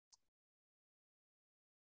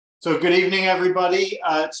So good evening, everybody.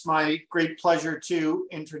 It's my great pleasure to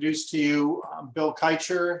introduce to you Bill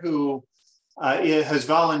Keicher, who has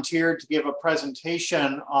volunteered to give a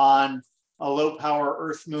presentation on a low-power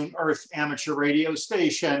Earth-Moon-Earth amateur radio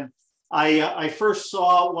station. I first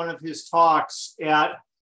saw one of his talks at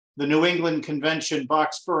the New England Convention,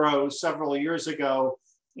 Boxborough, several years ago,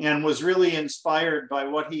 and was really inspired by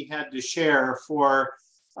what he had to share. For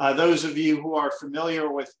those of you who are familiar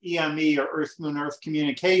with EME, or Earth-Moon-Earth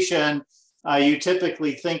communication, you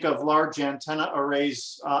typically think of large antenna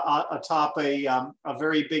arrays atop a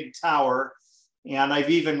very big tower. And I've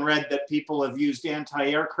even read that people have used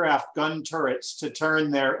anti-aircraft gun turrets to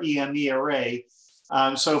turn their EME array.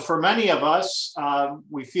 So for many of us,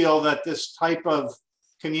 we feel that this type of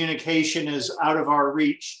communication is out of our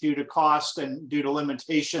reach due to cost and due to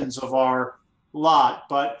limitations of our lot.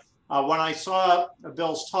 But when I saw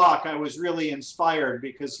Bill's talk, I was really inspired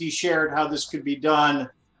because he shared how this could be done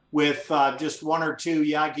with just one or two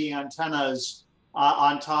Yagi antennas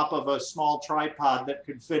on top of a small tripod that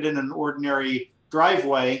could fit in an ordinary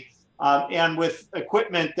driveway, and with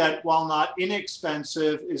equipment that, while not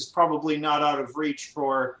inexpensive, is probably not out of reach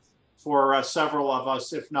for several of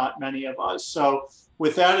us, if not many of us. So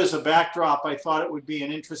with that as a backdrop, I thought it would be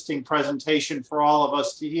an interesting presentation for all of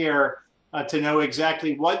us to hear, to know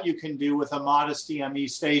exactly what you can do with a modest EME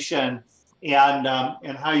station and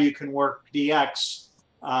how you can work DX,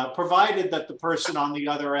 provided that the person on the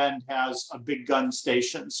other end has a big gun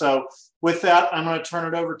station. So with that, I'm going to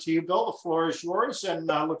turn it over to you, Bill. The floor is yours, and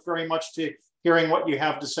look very much to hearing what you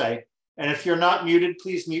have to say. And if you're not muted,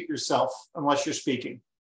 please mute yourself unless you're speaking.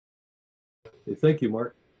 Okay, thank you,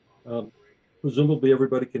 Mark. Presumably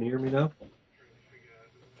everybody can hear me now?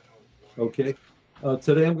 Okay.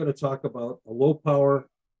 Today I'm going to talk about a low-power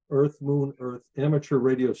Earth-Moon-Earth amateur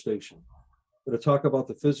radio station. I'm going to talk about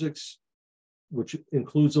the physics, which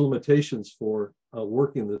includes the limitations for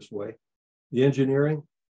working this way, the engineering,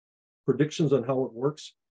 predictions on how it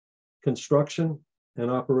works, construction,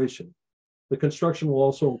 and operation. The construction will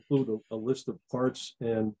also include a list of parts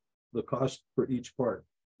and the cost for each part.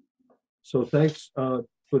 So thanks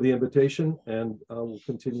for the invitation, and we'll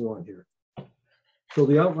continue on here. So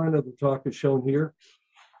the outline of the talk is shown here.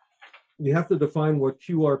 You have to define what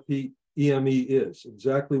QRP EME is,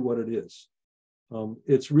 exactly what it is.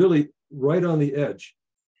 It's really right on the edge.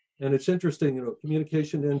 And it's interesting, you know,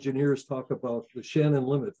 communication engineers talk about the Shannon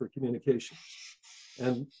limit for communications.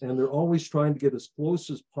 And they're always trying to get as close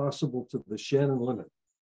as possible to the Shannon limit,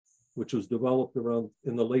 which was developed around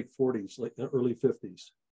in the late 40s, early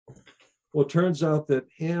 50s. Well, it turns out that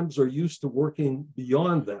hams are used to working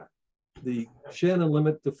beyond that. The Shannon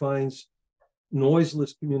limit defines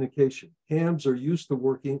noiseless communication. Hams are used to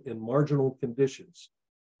working in marginal conditions,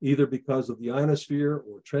 either because of the ionosphere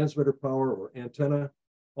or transmitter power or antenna,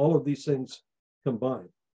 all of these things combined.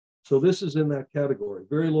 So this is in that category,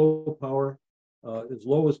 very low power, as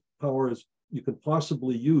low as power as you can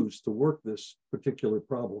possibly use to work this particular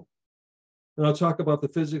problem. And I'll talk about the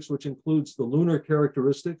physics, which includes the lunar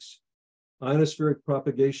characteristics, ionospheric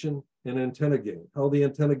propagation, and antenna gain, how the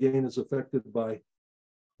antenna gain is affected by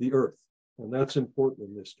the Earth. And that's important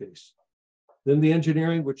in this case. Then the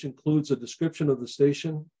engineering, which includes a description of the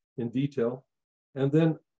station in detail, and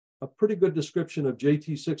then a pretty good description of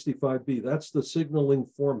JT65B. That's the signaling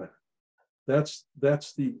format. That's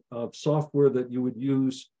the software that you would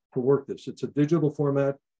use to work this. It's a digital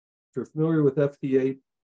format. If you're familiar with FT8,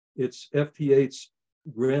 it's FT8's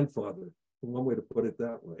grandfather, one way to put it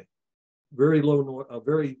that way. Very low,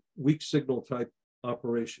 very weak signal type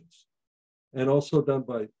operations, and also done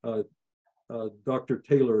by Dr.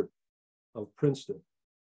 Taylor of Princeton.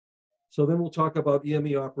 So then we'll talk about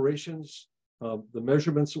EME operations, the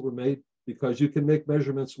measurements that were made, because you can make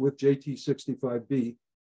measurements with JT65B,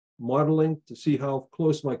 modeling to see how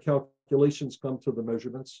close my calculations come to the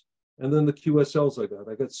measurements, and then the QSLs I got.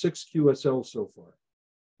 I got 6 QSLs so far,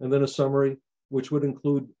 and then a summary, which would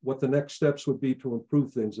include what the next steps would be to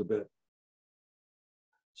improve things a bit.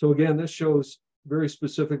 So again, this shows very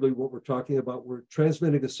specifically what we're talking about. We're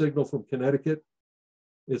transmitting a signal from Connecticut.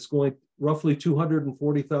 It's going roughly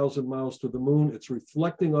 240,000 miles to the moon. It's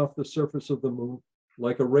reflecting off the surface of the moon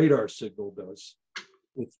like a radar signal does.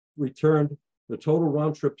 It's returned. The total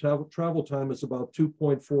round trip travel time is about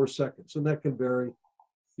 2.4 seconds, and that can vary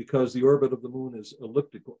because the orbit of the moon is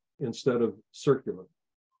elliptical instead of circular.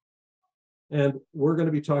 And we're going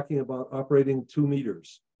to be talking about operating 2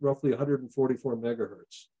 meters, roughly 144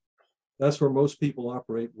 megahertz. That's where most people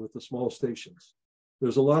operate with the small stations.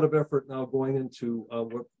 There's a lot of effort now going into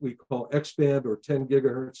what we call X-band or 10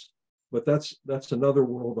 gigahertz, but that's another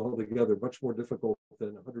world altogether, much more difficult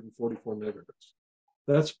than 144 megahertz.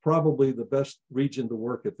 That's probably the best region to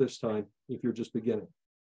work at this time if you're just beginning.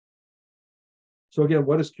 So again,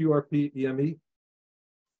 what is QRP EME?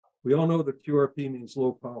 We all know that QRP means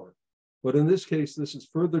low power, but in this case, this is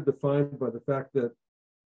further defined by the fact that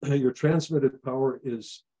your transmitted power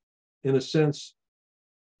is, in a sense,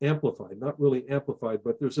 amplified, not really amplified,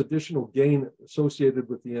 but there's additional gain associated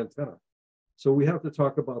with the antenna. So we have to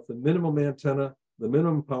talk about the minimum antenna, the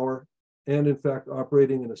minimum power, and in fact,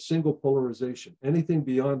 operating in a single polarization. Anything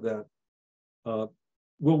beyond that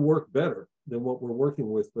will work better than what we're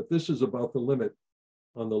working with, but this is about the limit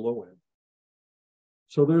on the low end.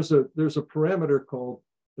 So there's a parameter called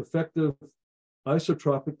effective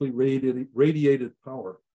isotropically radiated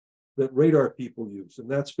power that radar people use, and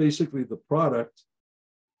that's basically the product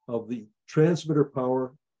of the transmitter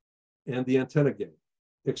power and the antenna gain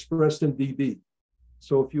expressed in dB.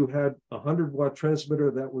 So if you had a 100-watt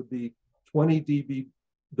transmitter, that would be 20 dB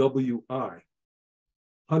WI,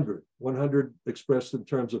 100 expressed in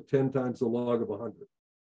terms of 10 times the log of 100.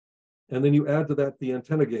 And then you add to that the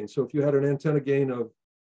antenna gain. So if you had an antenna gain of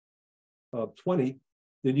 20,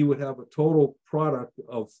 then you would have a total product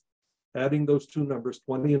of adding those two numbers,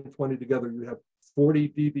 20 and 20 together, you have 40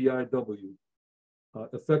 dBIW,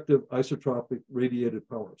 effective isotropic radiated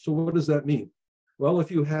power. So what does that mean? Well,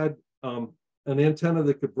 if you had an antenna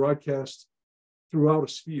that could broadcast throughout a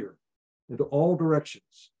sphere into all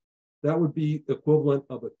directions, that would be equivalent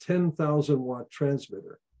of a 10,000-watt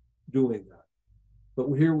transmitter doing that.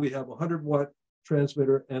 But here we have a 100-watt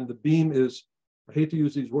transmitter, and the beam is, I hate to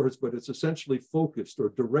use these words, but it's essentially focused or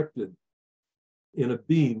directed in a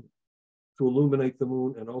beam to illuminate the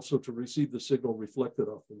moon and also to receive the signal reflected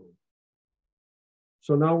off the moon.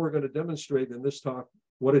 So now we're going to demonstrate in this talk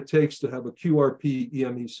what it takes to have a QRP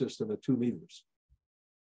EME system at 2 meters.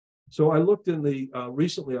 So I looked in the,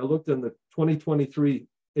 recently I looked in the 2023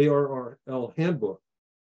 ARRL handbook,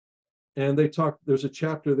 and they talk, there's a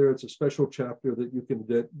chapter there, it's a special chapter that you can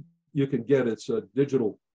get, it's a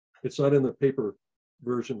digital, it's not in the paper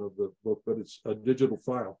version of the book, but it's a digital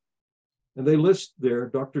file. And they list there,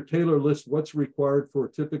 Dr. Taylor lists what's required for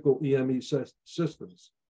typical EME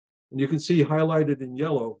systems. And you can see highlighted in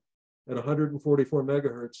yellow at 144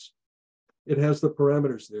 megahertz, it has the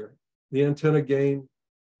parameters there. The antenna gain,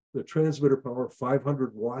 the transmitter power,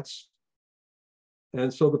 500 watts.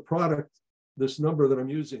 And so the product, this number that I'm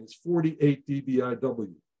using is 48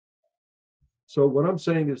 dBIW. So what I'm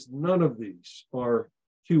saying is none of these are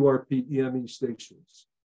QRP EME stations.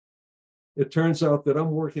 It turns out that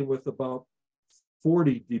I'm working with about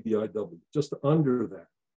 40 dBIW, just under that.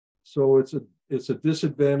 So it's a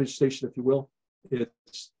disadvantaged station, if you will.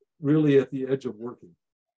 It's really at the edge of working.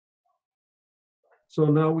 So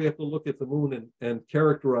now we have to look at the moon and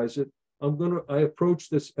characterize it. I approach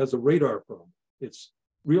this as a radar problem. It's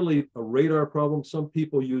really a radar problem. Some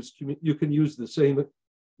people use, you can use the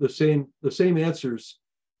same answers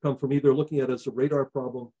come from either looking at it as a radar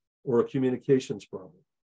problem or a communications problem.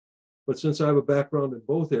 But since I have a background in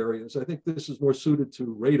both areas, I think this is more suited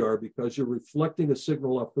to radar because you're reflecting a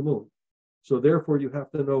signal off the moon. So therefore, you have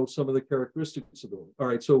to know some of the characteristics of the moon. All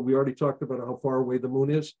right, so we already talked about how far away the moon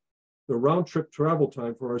is. The round trip travel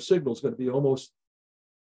time for our signal is going to be almost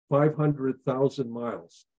 500,000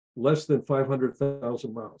 miles, less than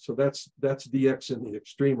 500,000 miles. So that's DX in the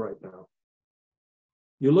extreme right now.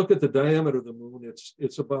 You look at the diameter of the moon,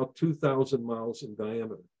 it's about 2,000 miles in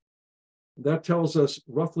diameter. That tells us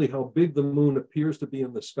roughly how big the moon appears to be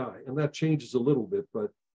in the sky. And that changes a little bit, but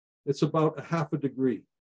it's about a half a degree.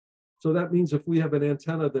 So that means if we have an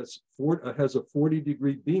antenna that's has a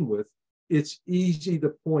 40-degree beam width, it's easy to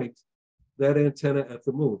point that antenna at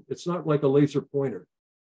the moon. It's not like a laser pointer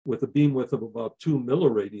with a beam width of about 2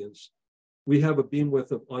 milliradians. We have a beam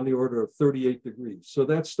width of on the order of 38 degrees. So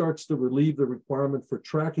that starts to relieve the requirement for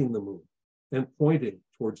tracking the moon and pointing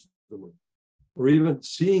towards the moon, or even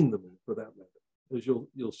seeing the moon for that matter, as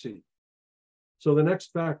you'll see. So the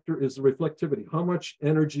next factor is the reflectivity. How much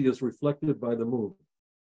energy is reflected by the moon?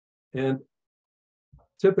 And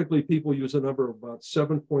typically people use a number of about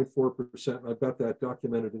 7.4%. I've got that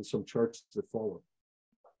documented in some charts that follow.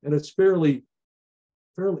 And it's fairly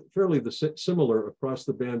similar across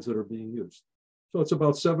the bands that are being used. So it's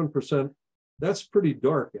about 7%. That's pretty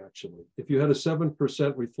dark, actually. If you had a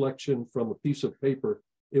 7% reflection from a piece of paper,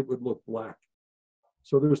 it would look black.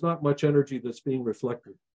 So there's not much energy that's being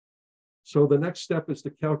reflected. So the next step is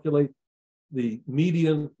to calculate the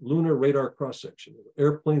median lunar radar cross-section.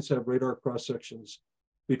 Airplanes have radar cross-sections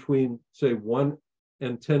between, say, 1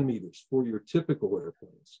 and 10 meters for your typical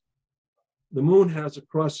airplanes. The moon has a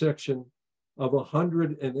cross-section of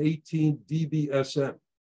 118 dBSM.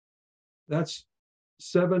 That's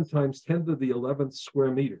 7 times 10 to the 11th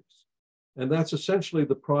square meters. And that's essentially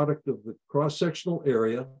the product of the cross-sectional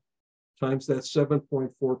area times that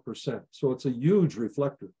 7.4%. So it's a huge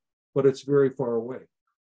reflector, but it's very far away.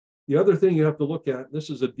 The other thing you have to look at, this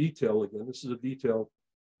is a detail again, this is a detail.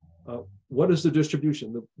 What is the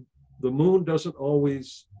distribution? The moon doesn't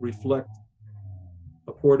always reflect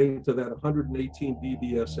according to that 118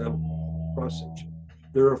 dBSM cross-section.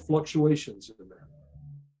 There are fluctuations in that.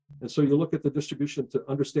 And so you look at the distribution to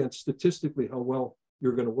understand statistically how well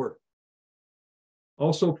you're going to work.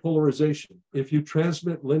 Also, polarization. If you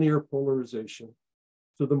transmit linear polarization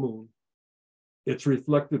to the moon, it's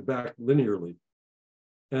reflected back linearly.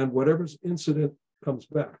 And whatever's incident comes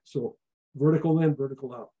back. So vertical in,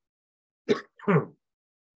 vertical out.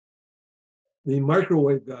 The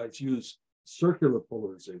microwave guys use circular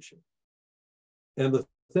polarization. And the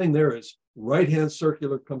thing there is right-hand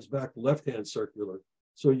circular comes back left-hand circular.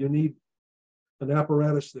 So you need an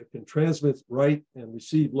apparatus that can transmit right and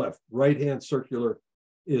receive left. Right-hand circular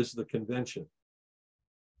is the convention.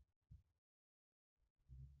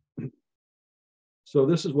 So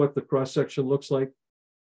this is what the cross-section looks like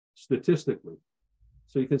statistically.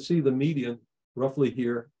 So you can see the median roughly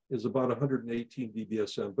here is about 118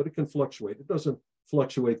 dBSM, but it can fluctuate. It doesn't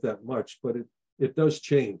fluctuate that much, but it does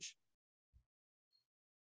change.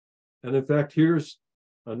 And in fact, here's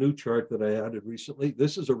a new chart that I added recently.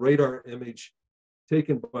 This is a radar image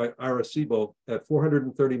taken by Arecibo at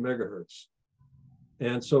 430 megahertz.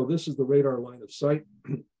 And so this is the radar line of sight.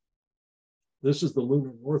 This is the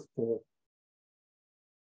lunar North Pole.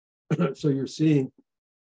 So you're seeing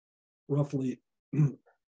roughly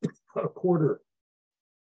a quarter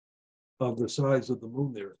of the size of the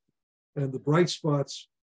moon there. And the bright spots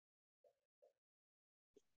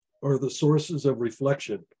are the sources of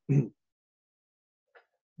reflection. The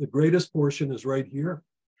greatest portion is right here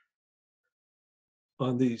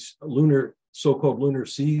on these lunar, so-called lunar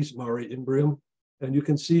seas, Mare Imbrium. And you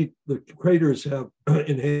can see the craters have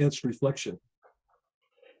enhanced reflection.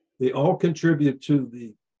 They all contribute to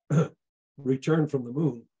the return from the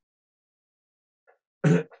moon.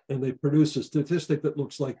 And they produce a statistic that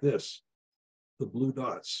looks like this, the blue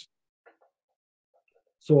dots.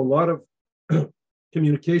 So a lot of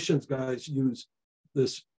communications guys use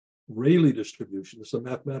this Rayleigh distribution. It's a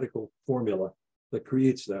mathematical formula that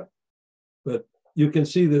creates that. But you can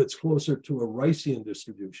see that it's closer to a Rician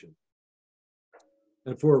distribution.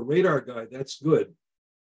 And for a radar guy, that's good.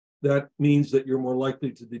 That means that you're more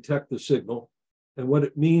likely to detect the signal. And what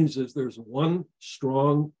it means is there's one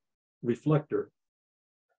strong reflector,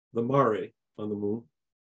 the Mare on the moon,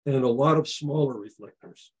 and a lot of smaller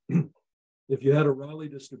reflectors. If you had a Rayleigh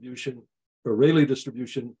distribution,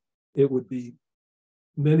 it would be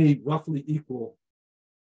many roughly equal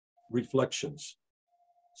reflections,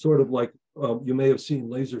 sort of like you may have seen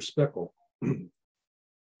laser speckle.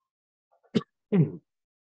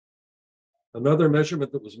 Another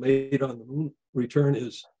measurement that was made on the moon return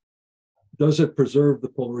is, does it preserve the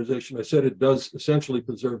polarization? I said it does essentially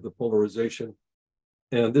preserve the polarization.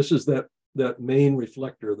 And this is that main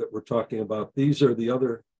reflector that we're talking about. These are the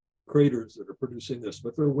other craters that are producing this,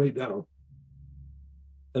 but they're way down.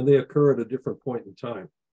 And they occur at a different point in time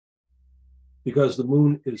because the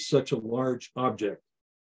moon is such a large object.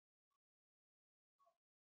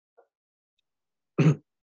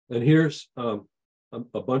 And here's a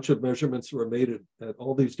bunch of measurements were made at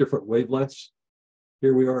all these different wavelengths.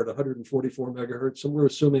 Here we are at 144 megahertz, and we're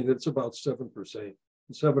assuming that it's about 7%.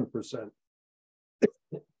 7%.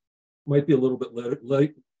 Might be a little bit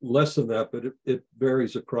less than that, but it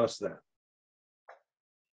varies across that.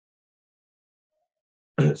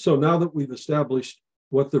 So now that we've established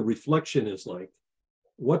what the reflection is like,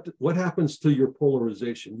 what happens to your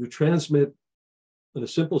polarization? You transmit, in a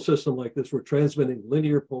simple system like this, we're transmitting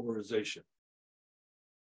linear polarization.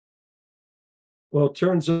 Well, it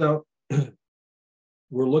turns out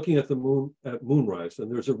we're looking at the moon at moonrise,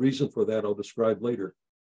 and there's a reason for that I'll describe later.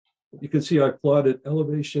 You can see I plotted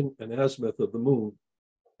elevation and azimuth of the moon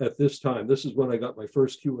at this time. This is when I got my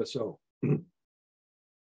first QSO.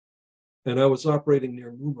 And I was operating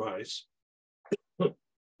near moonrise.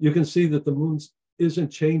 You can see that the moon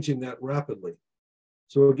isn't changing that rapidly.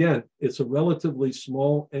 So again, it's a relatively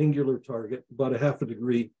small angular target, about 0.5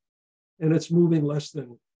 degree, and it's moving less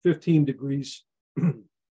than 15 degrees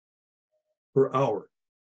per hour.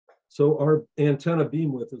 So our antenna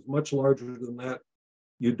beam width is much larger than that.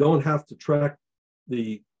 You don't have to track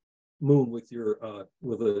the moon with your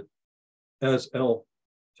with a as-L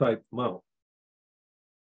type mount.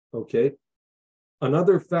 Okay.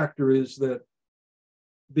 Another factor is that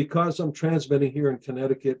because I'm transmitting here in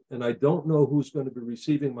Connecticut and I don't know who's going to be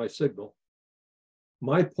receiving my signal,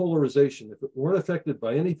 my polarization, if it weren't affected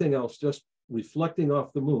by anything else, just reflecting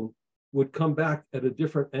off the moon, would come back at a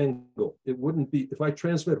different angle. It wouldn't be, if I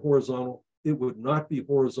transmit horizontal, it would not be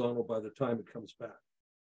horizontal by the time it comes back.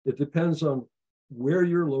 It depends on where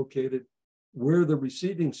you're located, where the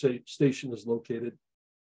receiving station is located,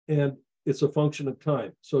 and it's a function of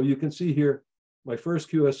time. So you can see here, my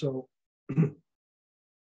first QSO,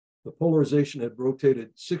 the polarization had rotated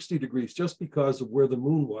 60 degrees just because of where the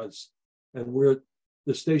moon was and where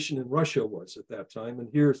the station in Russia was at that time. And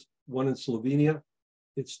here's one in Slovenia.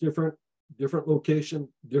 It's different location,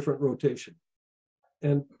 different rotation.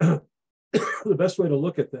 And the best way to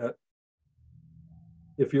look at that,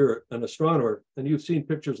 if you're an astronomer, and you've seen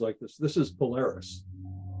pictures like this is Polaris,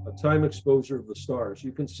 a time exposure of the stars.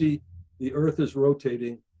 You can see the Earth is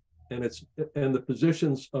rotating, and the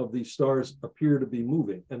positions of these stars appear to be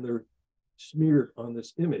moving, and they're smeared on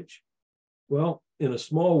this image. Well, in a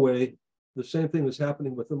small way, the same thing is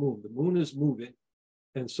happening with the moon. The moon is moving,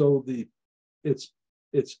 and so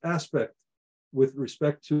its aspect with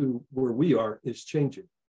respect to where we are is changing.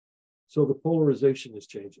 So the polarization is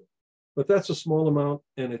changing. But that's a small amount,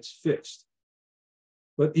 and it's fixed.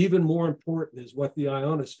 But even more important is what the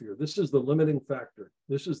ionosphere, this is the limiting factor.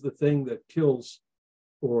 This is the thing that kills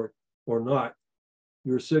or not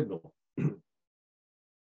your signal.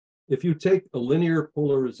 If you take a linear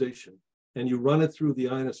polarization and you run it through the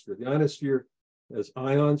ionosphere has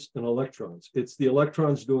ions and electrons. It's the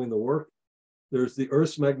electrons doing the work. There's the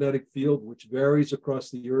Earth's magnetic field, which varies across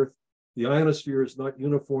the Earth. The ionosphere is not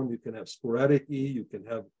uniform. You can have sporadic E, you can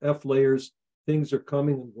have F layers. Things are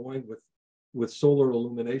coming and going with solar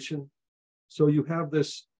illumination. So you have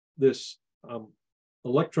this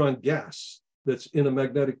electron gas that's in a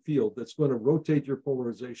magnetic field that's going to rotate your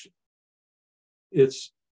polarization.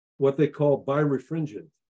 It's what they call birefringent.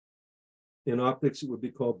 In optics, it would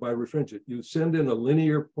be called birefringent. You send in a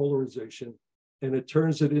linear polarization, and it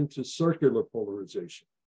turns it into circular polarization.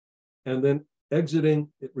 And then exiting,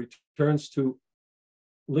 it returns to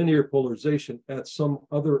linear polarization at some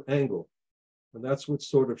other angle. And that's what's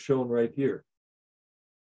sort of shown right here.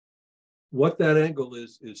 What that angle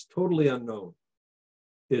is totally unknown.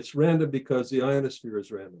 It's random because the ionosphere is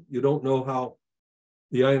random. You don't know how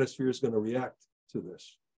the ionosphere is going to react to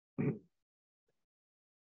this.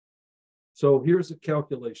 So here's a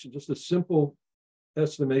calculation, just a simple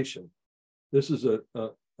estimation. This is an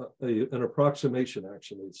approximation,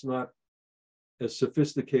 actually. It's not as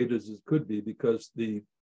sophisticated as it could be because the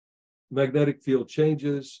magnetic field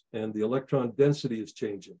changes and the electron density is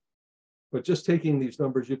changing. But just taking these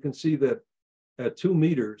numbers, you can see that at 2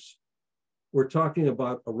 meters, we're talking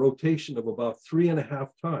about a rotation of about 3.5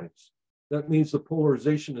 times. That means the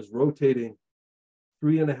polarization is rotating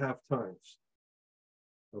 3.5 times.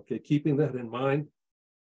 Okay, keeping that in mind,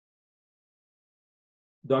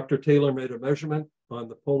 Dr. Taylor made a measurement on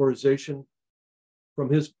the polarization from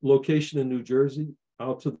his location in New Jersey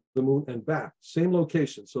out to the moon and back, same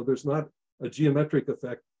location. So there's not a geometric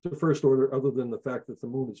effect to first order other than the fact that the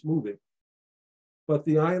moon is moving. But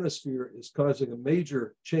the ionosphere is causing a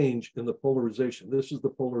major change in the polarization. This is the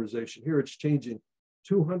polarization. Here it's changing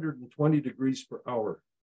 220 degrees per hour.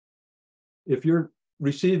 If you're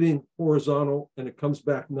receiving horizontal and it comes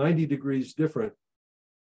back 90 degrees different,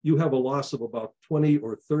 you have a loss of about 20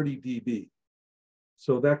 or 30 dB.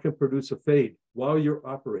 So that can produce a fade while you're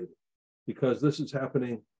operating, because this is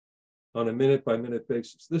happening on a minute-by-minute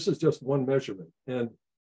basis. This is just one measurement, and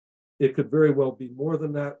it could very well be more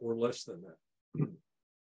than that or less than that.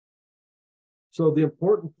 So the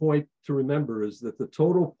important point to remember is that the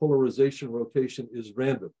total polarization rotation is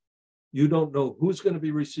random. You don't know who's going to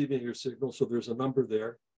be receiving your signal, so there's a number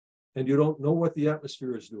there, and you don't know what the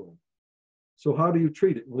atmosphere is doing. So how do you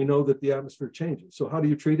treat it? We know that the atmosphere changes. So how do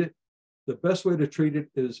you treat it? The best way to treat it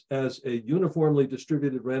is as a uniformly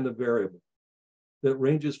distributed random variable that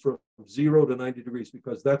ranges from 0 to 90 degrees,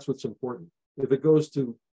 because that's what's important. If it goes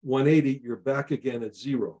to 180, you're back again at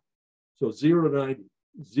 0. So 0 to 90,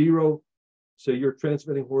 0, say you're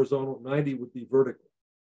transmitting horizontal, 90 would be vertical.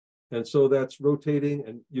 And so that's rotating,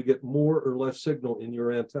 and you get more or less signal in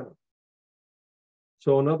your antenna.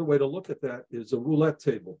 So another way to look at that is a roulette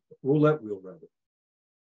wheel rather.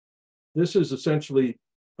 This is essentially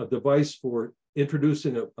a device for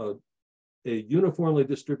introducing a uniformly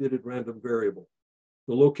distributed random variable,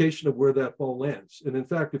 the location of where that ball lands. And in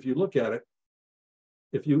fact, if you look at it,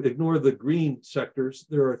 if you ignore the green sectors,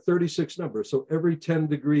 there are 36 numbers. So every 10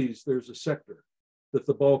 degrees, there's a sector that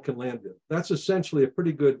the ball can land in. That's essentially a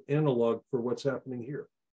pretty good analog for what's happening here.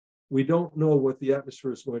 We don't know what the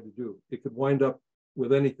atmosphere is going to do. It could wind up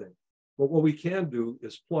with anything. But what we can do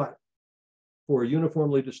is plot for a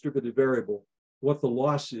uniformly distributed variable what the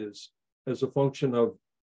loss is as a function of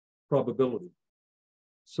probability.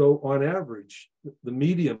 So on average, the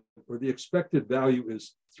median or the expected value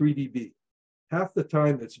is 3 dB. Half the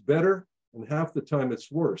time it's better and half the time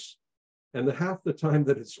it's worse. And the half the time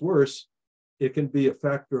that it's worse, it can be a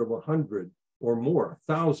factor of 100 or more,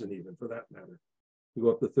 1,000 even for that matter, to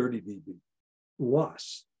go up to 30 dB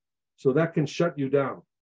loss. So that can shut you down.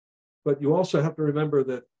 But you also have to remember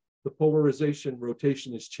that the polarization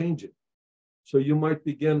rotation is changing. So you might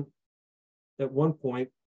begin at one point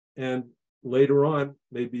and later on,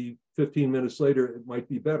 maybe 15 minutes later, it might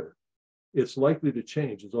be better. It's likely to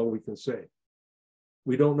change is all we can say.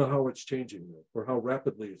 We don't know how it's changing or how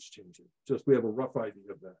rapidly it's changing. Just we have a rough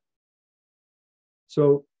idea of that.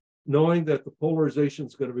 So knowing that the polarization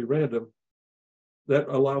is going to be random, that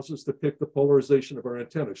allows us to pick the polarization of our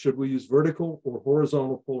antenna. Should we use vertical or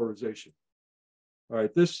horizontal polarization? All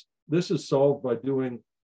right, this is solved by doing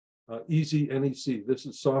easy NEC. This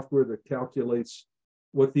is software that calculates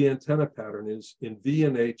what the antenna pattern is in V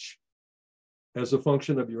and H as a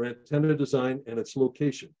function of your antenna design and its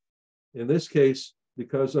location. In this case,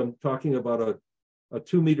 because I'm talking about a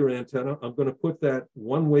 2-meter antenna, I'm going to put that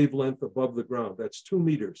one wavelength above the ground. That's 2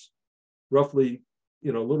 meters, roughly, a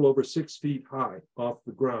little over 6 feet high off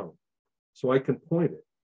the ground. So I can point it.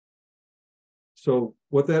 So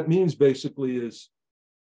what that means basically is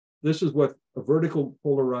this is what a vertical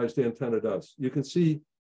polarized antenna does. You can see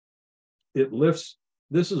it lifts.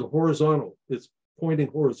 This is a horizontal. It's pointing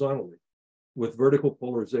horizontally with vertical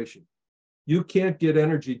polarization. You can't get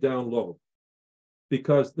energy down low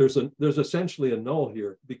because there's essentially a null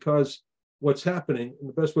here, because what's happening, and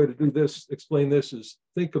the best way to do this, explain this, is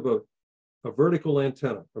think of a vertical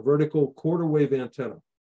antenna, a vertical quarter wave antenna,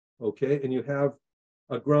 okay? And you have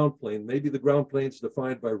a ground plane. Maybe the ground plane is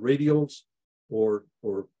defined by radials or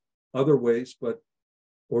other ways,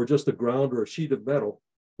 or just a ground or a sheet of metal.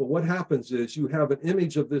 But what happens is you have an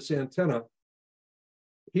image of this antenna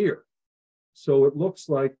here. So it looks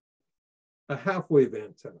like a half-wave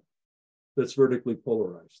antenna that's vertically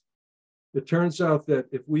polarized. It turns out that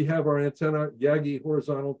if we have our antenna Yagi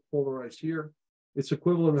horizontal polarized here, it's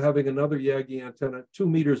equivalent of having another Yagi antenna 2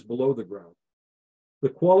 meters below the ground. The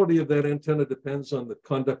quality of that antenna depends on the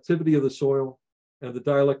conductivity of the soil and the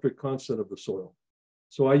dielectric constant of the soil.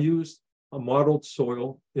 So I used a modeled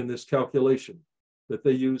soil in this calculation that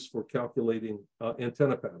they use for calculating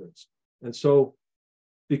antenna patterns. And so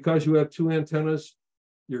because you have 2 antennas,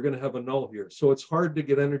 you're going to have a null here. So it's hard to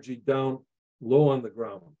get energy down low on the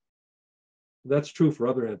ground. That's true for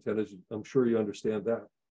other antennas. I'm sure you understand that.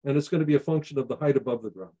 And it's going to be a function of the height above the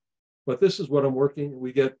ground. But this is what I'm working.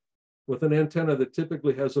 We get, with an antenna that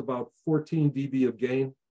typically has about 14 dB of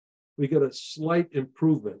gain, we get a slight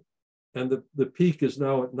improvement. And the peak is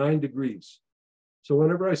now at 9 degrees. So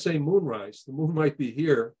whenever I say moonrise, the moon might be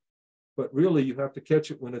here, but really you have to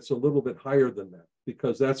catch it when it's a little bit higher than that,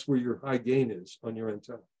 because that's where your high gain is on your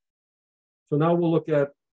antenna. So now we'll look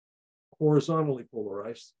at horizontally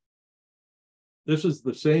polarized. This is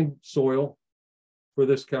the same soil for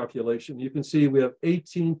this calculation. You can see we have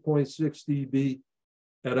 18.6 dB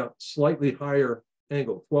at a slightly higher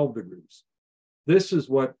angle, 12 degrees. This is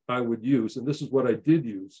what I would use, and this is what I did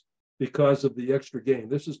use because of the extra gain.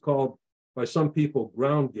 This is called, by some people,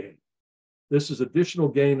 ground gain. This is additional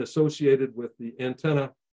gain associated with the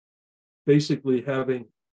antenna basically having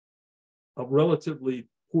a relatively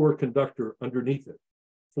poor conductor underneath it,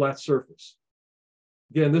 flat surface.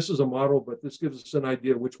 Again, this is a model, but this gives us an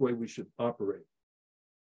idea which way we should operate.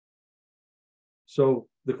 So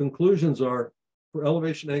the conclusions are, for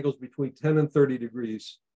elevation angles between 10 and 30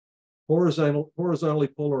 degrees, horizontally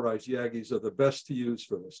polarized Yagis are the best to use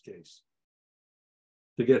for this case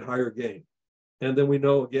to get higher gain. And then we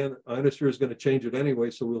know, again, ionosphere is going to change it anyway,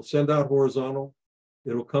 so we'll send out horizontal.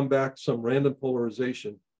 It'll come back some random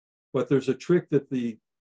polarization. But there's a trick that the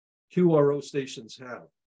QRO stations have,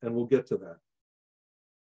 and we'll get to that.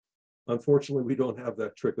 Unfortunately, we don't have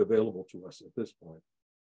that trick available to us at this point.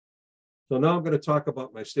 So now I'm going to talk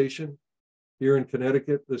about my station here in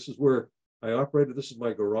Connecticut. This is where I operated. This is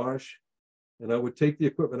my garage. And I would take the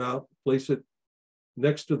equipment out, place it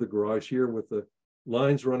next to the garage here with the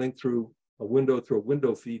lines running through a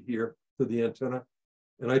window feed here to the antenna.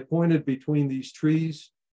 And I pointed between these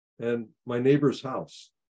trees and my neighbor's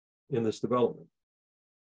house in this development.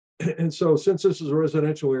 And so since this is a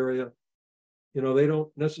residential area, they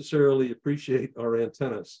don't necessarily appreciate our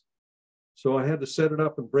antennas. So I had to set it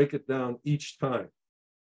up and break it down each time.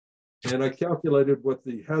 And I calculated what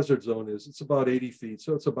the hazard zone is. It's about 80 feet,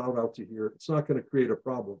 so it's about out to here. It's not going to create a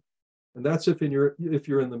problem. And that's if you're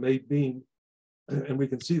in the main beam, and we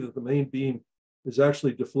can see that the main beam is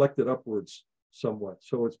actually deflected upwards somewhat.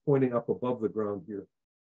 So it's pointing up above the ground here.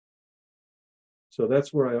 So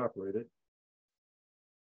that's where I operate it.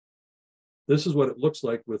 This is what it looks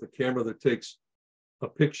like with a camera that takes a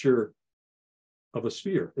picture of a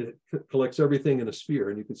sphere. It collects everything in a sphere,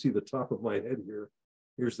 and you can see the top of my head here.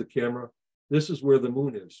 Here's the camera. This is where the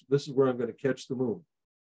moon is. This is where I'm going to catch the moon.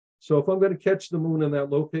 So if I'm going to catch the moon in that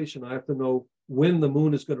location, I have to know when the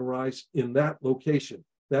moon is going to rise in that location,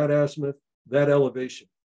 that azimuth, that elevation.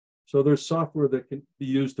 So there's software that can be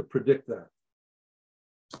used to predict that.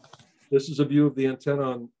 This is a view of the antenna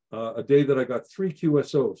on a day that I got 3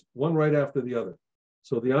 QSOs, one right after the other.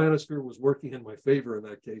 So the ionosphere was working in my favor in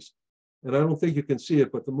that case. And I don't think you can see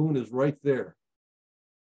it, but the moon is right there.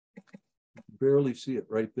 You can barely see it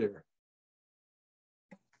right there.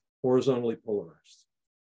 Horizontally polarized.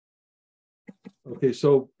 Okay,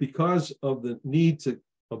 so because of the need to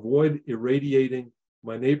avoid irradiating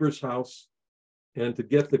my neighbor's house and to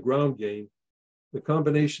get the ground gain, the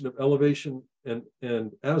combination of elevation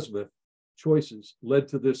and azimuth choices led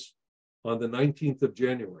to this on the 19th of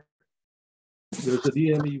January. There's an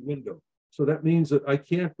EME window. So that means that I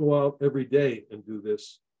can't go out every day and do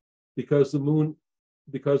this because the moon,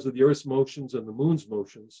 because of the Earth's motions and the moon's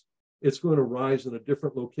motions, it's going to rise in a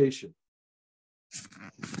different location.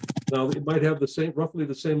 Now, it might have the same, roughly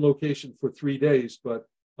the same location for 3 days, but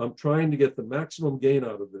I'm trying to get the maximum gain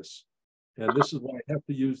out of this. And this is why I have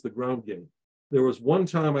to use the ground gain. There was one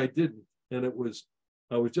time I didn't, and I was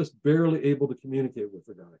just barely able to communicate with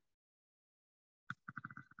the guy.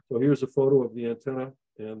 So here's a photo of the antenna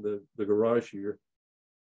and the garage here.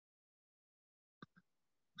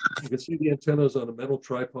 You can see the antennas on a metal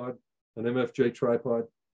tripod, an MFJ tripod.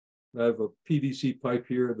 I have a PVC pipe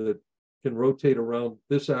here that can rotate around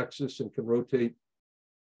this axis and can rotate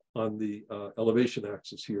on the elevation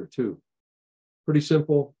axis here too. Pretty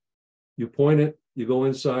simple. You point it, you go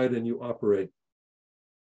inside and you operate.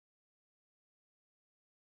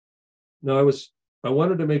 Now I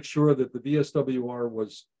wanted to make sure that the VSWR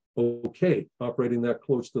was okay operating that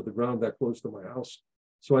close to the ground, that close to my house.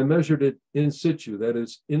 So I measured it in situ, that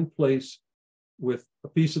is in place with a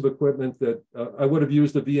piece of equipment that I would have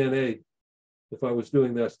used a VNA if I was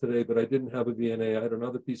doing this today, but I didn't have a VNA. I had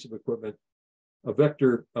another piece of equipment, a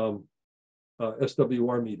vector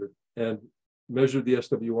SWR meter, and measured the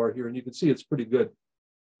SWR here. And you can see it's pretty good.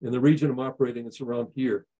 In the region I'm operating, it's around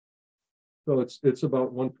here. So it's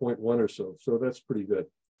about 1.1 or so. So that's pretty good.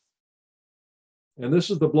 And this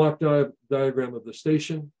is the block diagram of the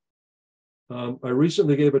station. I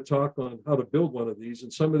recently gave a talk on how to build one of these,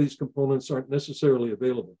 and some of these components aren't necessarily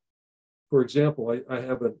available. For example, I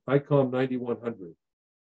have an ICOM 9100.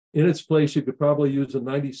 In its place, you could probably use a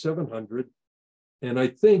 9700, and I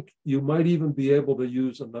think you might even be able to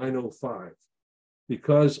use a 905,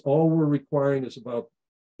 because all we're requiring is about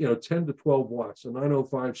 10 to 12 watts. A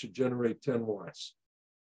 905 should generate 10 watts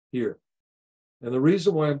here. And the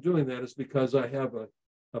reason why I'm doing that is because I have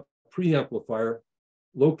a preamplifier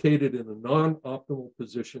located in a non-optimal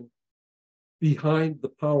position behind the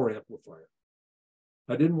power amplifier.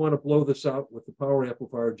 I didn't want to blow this out with the power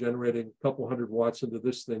amplifier generating a couple hundred watts into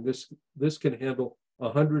this thing. This can handle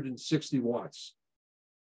 160 watts.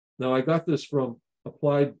 Now, I got this from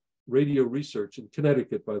Applied Radio Research in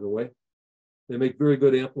Connecticut, by the way. They make very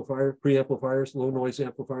good preamplifiers, low noise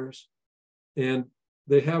amplifiers. And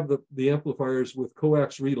they have the amplifiers with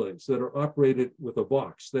coax relays that are operated with a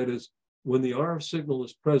box. That is, when the RF signal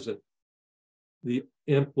is present, the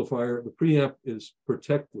amplifier, the preamp is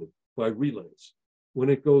protected by relays. When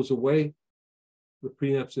it goes away, the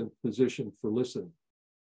preamp's in position for listening.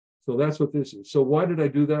 So that's what this is. So why did I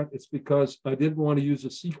do that? It's because I didn't want to use a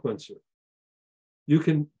sequencer. You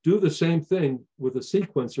can do the same thing with a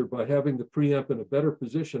sequencer by having the preamp in a better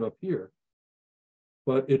position up here,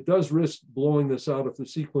 but it does risk blowing this out if the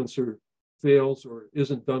sequencer fails or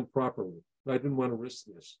isn't done properly. I didn't want to risk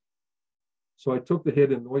this. So I took the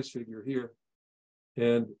hit in noise figure here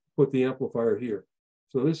and put the amplifier here.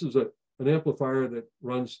 So this is an amplifier that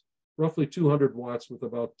runs roughly 200 watts with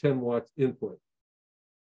about 10 watt input.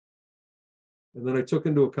 And then I took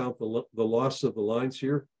into account the loss of the lines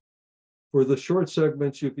here. For the short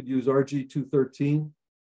segments, you could use RG213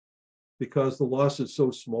 because the loss is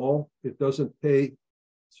so small, it doesn't pay.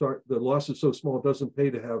 Sorry, the loss is so small, it doesn't pay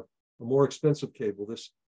to have a more expensive cable.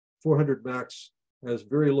 This 400 max has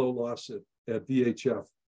very low loss at VHF.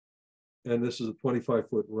 And this is a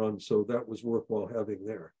 25-foot run, so that was worthwhile having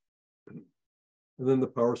there. And then the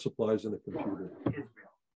power supplies in the computer.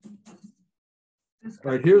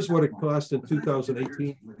 All right, here's what it cost in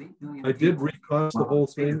 2018. I did recost the whole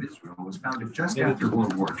thing. Israel was founded just after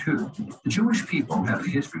World War II. The Jewish people have a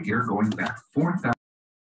history here going back 4,000.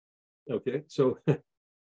 Okay, so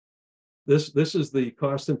this is the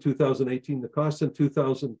cost in 2018. The cost in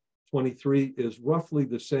 2023 is roughly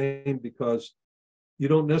the same because you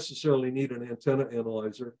don't necessarily need an antenna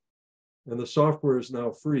analyzer, and the software is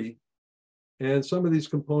now free. And some of these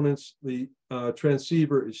components, the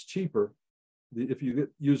transceiver is cheaper. If you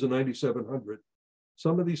use a 9700,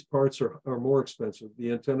 some of these parts are more expensive.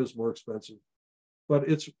 The antenna is more expensive, but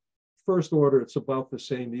it's first order, it's about the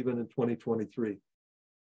same even in 2023.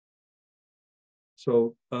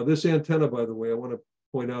 So this antenna, by the way, I want to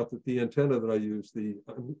point out that the antenna that I use, the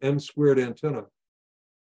M² antenna,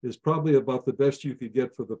 is probably about the best you could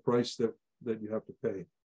get for the price that you have to pay.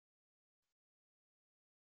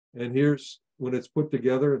 And here's when it's put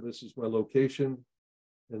together. This is my location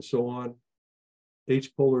and so on.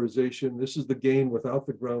 H polarization. This is the gain without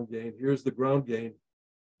the ground gain. Here's the ground gain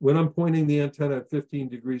when I'm pointing the antenna at 15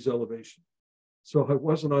 degrees elevation. So I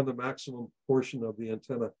wasn't on the maximum portion of the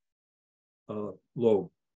antenna lobe.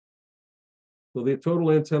 So the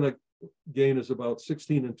total antenna gain is about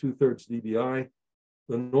 16 2/3 dBi.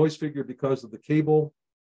 The noise figure, because of the cable,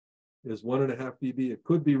 is 1.5 dB. It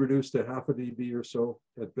could be reduced to 0.5 dB or so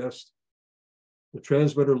at best. The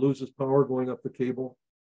transmitter loses power going up the cable.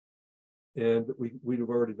 And we've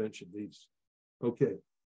already mentioned these. Okay.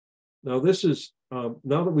 Now this is,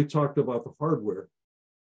 now that we talked about the hardware,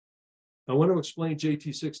 I want to explain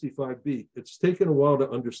JT65B. It's taken a while to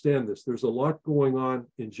understand this. There's a lot going on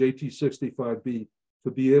in JT65B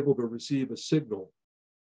to be able to receive a signal.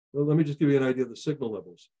 Well, let me just give you an idea of the signal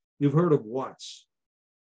levels. You've heard of watts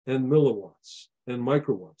and milliwatts and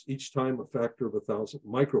microwatts, each time a factor of 1,000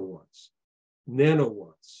 microwatts,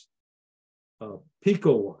 nanowatts,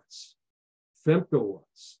 picowatts,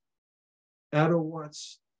 femtowatts,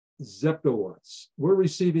 attowatts, zeptowatts. We're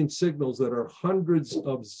receiving signals that are hundreds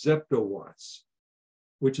of zeptowatts,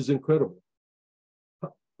 which is incredible.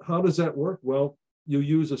 How does that work? Well, you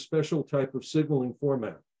use a special type of signaling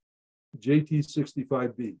format,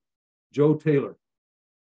 JT65B, Joe Taylor.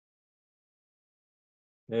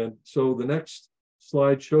 And so the next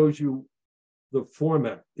slide shows you the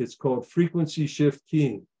format. It's called frequency shift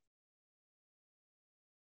keying.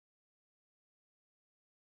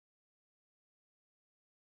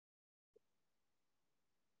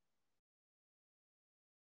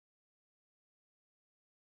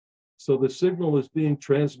 So the signal is being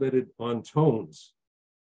transmitted on tones.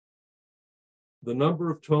 The number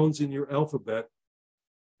of tones in your alphabet,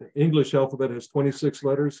 the English alphabet has 26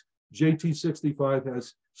 letters. JT65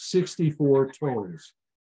 has 64 tones.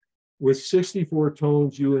 With 64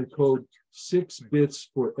 tones, you encode 6 bits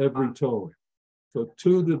for every tone. So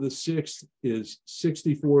 2 to the 6th is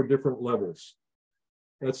 64 different levels.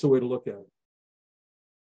 That's the way to look at it.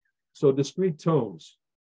 So discrete tones.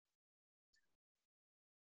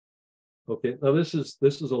 Okay, now this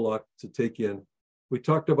is a lot to take in. We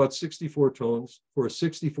talked about 64 tones for a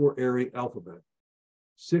 64-array alphabet,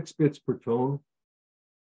 6 bits per tone.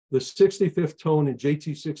 The 65th tone in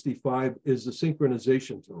JT65 is the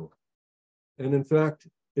synchronization tone. And in fact,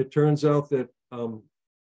 it turns out that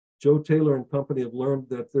Joe Taylor and company have learned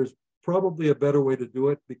that there's probably a better way to do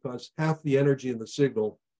it because half the energy in the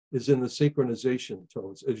signal is in the synchronization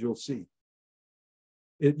tones, as you'll see.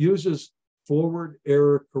 It uses forward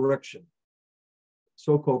error correction,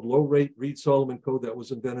 so-called low-rate Reed-Solomon code that was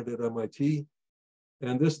invented at MIT.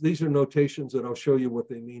 And these are notations that I'll show you what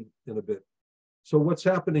they mean in a bit. So what's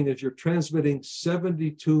happening is you're transmitting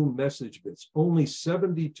 72 message bits. Only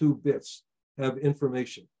 72 bits have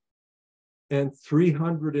information and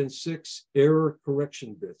 306 error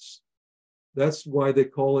correction bits. That's why they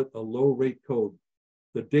call it a low-rate code.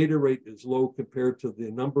 The data rate is low compared to the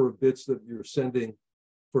number of bits that you're sending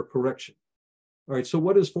for correction. All right, so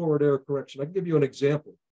what is forward error correction? I can give you an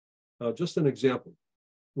example, just an example.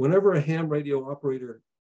 Whenever a ham radio operator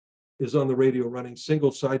is on the radio running single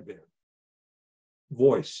sideband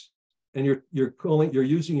voice, and you're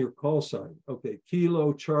using your call sign, okay,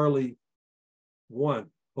 Kilo Charlie 1,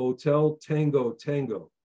 Hotel Tango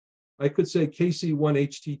Tango. I could say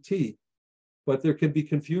KC1HTT, but there can be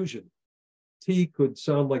confusion. T could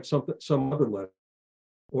sound like some other letter,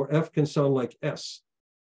 or F can sound like S.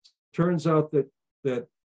 Turns out that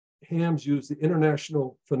hams use the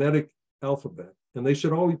International Phonetic Alphabet, and they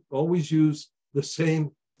should always use the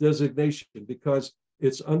same designation because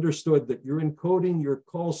it's understood that you're encoding your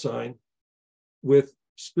call sign with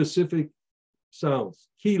specific sounds.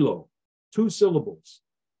 Kilo, 2 syllables.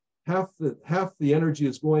 Half the energy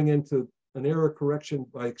is going into an error correction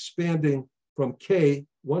by expanding from K,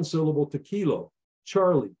 1 syllable, to kilo.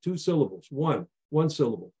 Charlie, 2 syllables, 1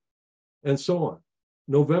 syllable, and so on.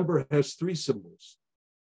 November has 3 symbols.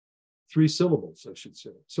 3 syllables, I should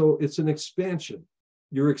say. So it's an expansion.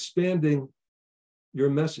 You're expanding your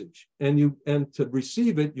message, and to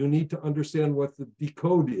receive it, you need to understand what the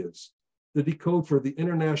decode is. The decode for the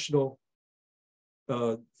international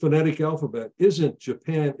phonetic alphabet isn't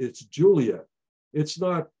Japan, it's Juliet. It's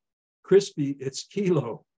not crispy, it's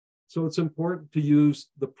kilo. So it's important to use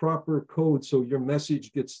the proper code so your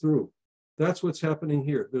message gets through. That's what's happening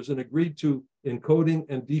here. There's an agreed to encoding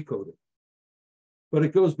and decoding. But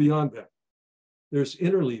it goes beyond that. There's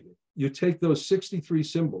interleaving. You take those 63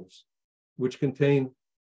 symbols, which contain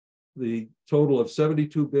the total of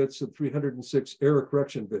 72 bits and 306 error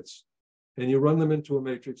correction bits, and you run them into a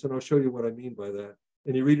matrix, and I'll show you what I mean by that,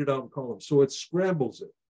 and you read it out in columns. So it scrambles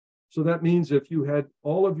it. So that means if you had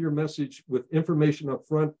all of your message with information up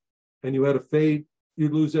front and you had a fade,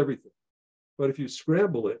 you'd lose everything. But if you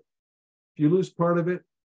scramble it, if you lose part of it,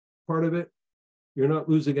 you're not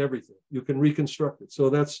losing everything. You can reconstruct it. So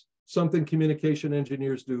that's something communication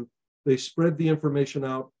engineers do. They spread the information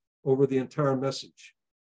out over the entire message,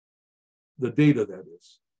 the data, that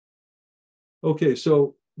is. Okay,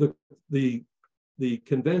 so the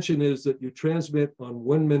convention is that you transmit on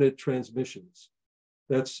 1 minute transmissions.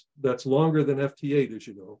 That's longer than FT8, as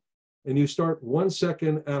you know. And you start 1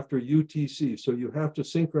 second after UTC. So you have to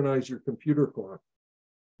synchronize your computer clock,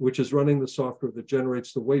 which is running the software that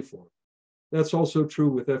generates the waveform. That's also true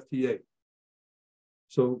with FT8.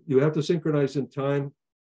 So you have to synchronize in time.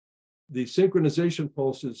 The synchronization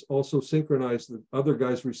pulses also synchronize the other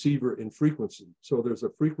guy's receiver in frequency. So there's a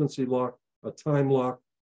frequency lock, a time lock.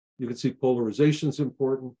 You can see polarization is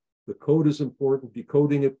important. The code is important.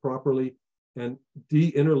 Decoding it properly and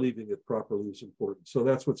de-interleaving it properly is important. So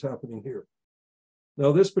that's what's happening here.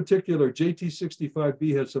 Now, this particular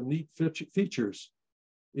JT65B has some neat features.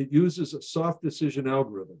 It uses a soft decision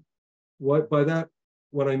algorithm. By that,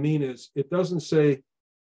 what I mean is it doesn't say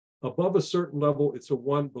above a certain level, it's a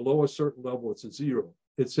 1, below a certain level, it's a 0.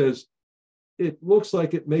 It says, it looks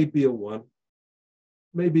like it may be a 1,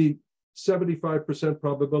 maybe 75%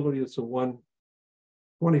 probability it's a 1,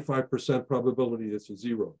 25% probability it's a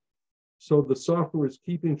 0. So the software is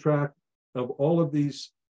keeping track of all of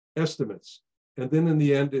these estimates. And then in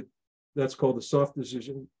the end, that's called the soft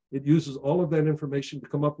decision. It uses all of that information to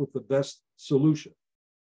come up with the best solution.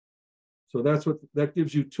 So that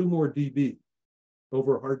gives you 2 more dB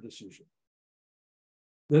over a hard decision.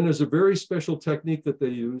 Then there's a very special technique that they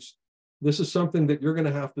use. This is something that you're going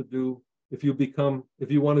to have to do if you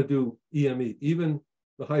want to do EME. Even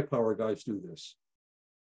the high power guys do this.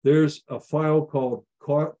 There's a file called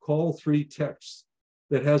call3text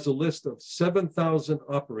that has a list of 7,000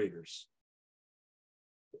 operators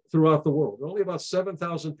throughout the world. There are only about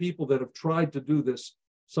 7,000 people that have tried to do this.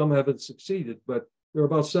 Some haven't succeeded, but there are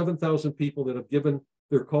about 7,000 people that have given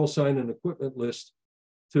their call sign and equipment list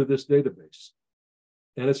to this database.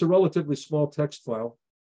 And it's a relatively small text file,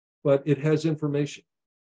 but it has information.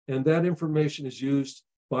 And that information is used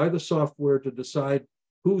by the software to decide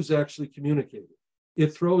who's actually communicating.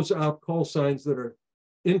 It throws out call signs that are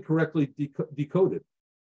incorrectly decoded.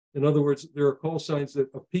 In other words, there are call signs of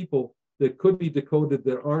people that could be decoded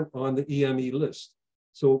that aren't on the EME list.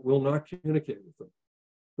 So it will not communicate with them.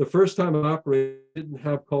 The first time an operator didn't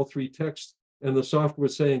have call3text, and the software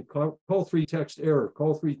was saying, call3text error,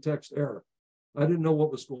 call3text error. I didn't know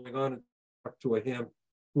what was going on and talked to a ham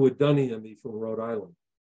who had done EME from Rhode Island.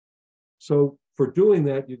 So for doing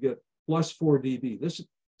that, you get plus 4 dB. This is a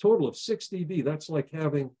total of 6 dB. That's like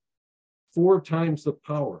having 4 times the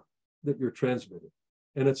power that you're transmitting.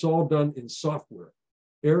 And it's all done in software,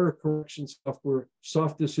 error correction software,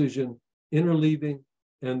 soft decision, interleaving,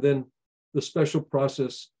 and then the special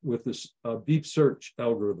process with this deep search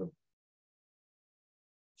algorithm.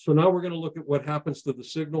 So now we're going to look at what happens to the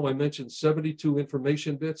signal. I mentioned 72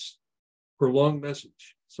 information bits per long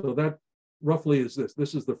message. So that roughly is this.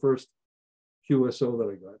 This is the first QSO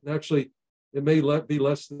that I got. And actually, it may be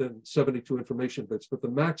less than 72 information bits, but the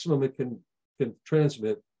maximum it can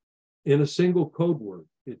transmit in a single code word.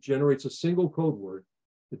 It generates a single code word.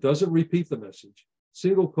 It doesn't repeat the message.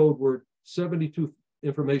 Single code word, 72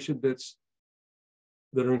 information bits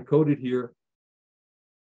that are encoded here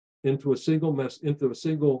into a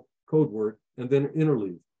single code word, and then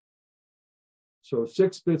interleave. So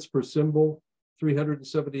 6 bits per symbol,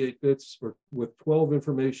 378 bits with 12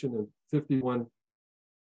 information and 51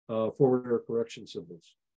 forward error correction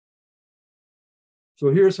symbols.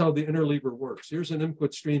 So here's how the interleaver works. Here's an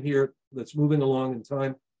input stream here that's moving along in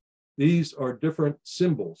time. These are different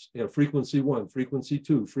symbols, frequency 1, frequency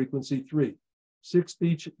 2, frequency 3, 6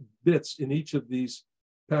 bits in each of these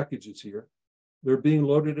packages here. They're being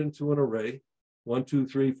loaded into an array, 1, 2,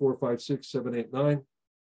 3, 4, 5, 6, 7, 8, 9.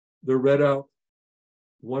 They're read out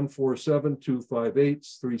 147, 258,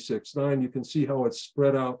 369. You can see how it's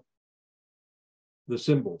spread out the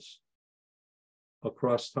symbols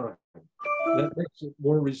across time. That makes it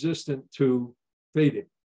more resistant to fading.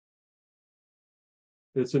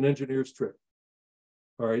 It's an engineer's trick.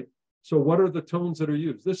 All right. So what are the tones that are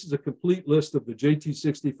used? This is a complete list of the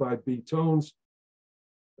JT65B tones.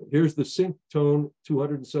 Here's the sync tone,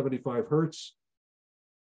 275 hertz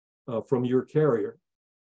from your carrier.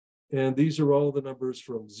 And these are all the numbers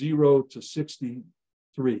from 0 to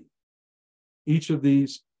 63. Each of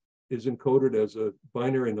these is encoded as a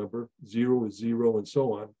binary number. 0 is 0 and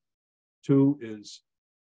so on. 2 is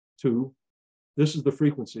 2. This is the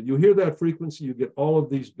frequency. You hear that frequency, you get all of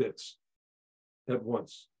these bits at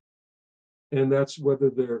once. And that's whether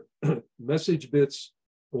they're message bits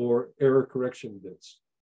or error correction bits.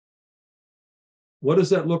 What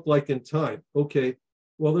does that look like in time? Okay,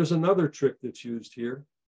 well, there's another trick that's used here.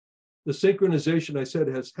 The synchronization, I said,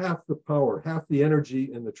 has half the power, half the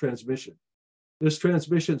energy in the transmission. This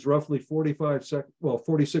transmission is roughly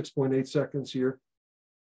 46.8 seconds here,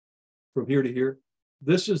 from here to here.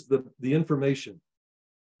 This is the information,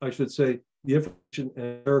 I should say, the information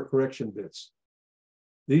and error correction bits.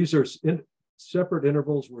 These are separate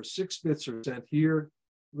intervals where 6 bits are sent here.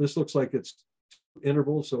 This looks like it's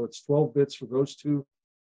intervals, so it's 12 bits for those two.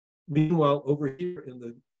 Meanwhile, over here in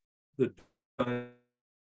the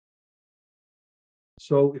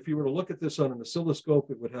so if you were to look at this on an oscilloscope,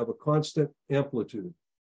 it would have a constant amplitude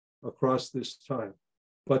across this time,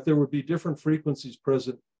 but there would be different frequencies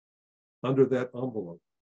present under that envelope.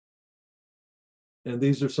 And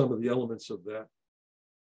these are some of the elements of that.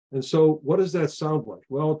 And so what does that sound like?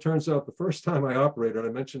 Well, it turns out the first time I operated, I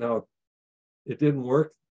mentioned how it didn't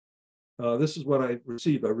work. This is what I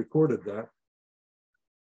received. I recorded that.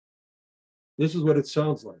 This is what it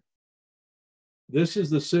sounds like. This is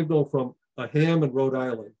the signal from a ham in Rhode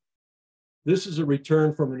Island. This is a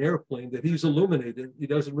return from an airplane that he's illuminating. He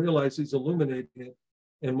doesn't realize he's illuminating it,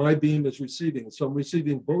 and my beam is receiving it. So I'm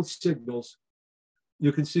receiving both signals.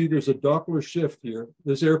 You can see there's a Doppler shift here.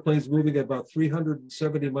 This airplane's moving at about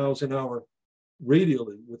 370 miles an hour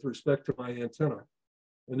radially with respect to my antenna.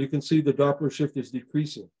 And you can see the Doppler shift is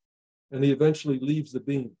decreasing, and he eventually leaves the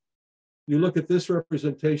beam. You look at this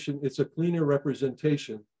representation, it's a cleaner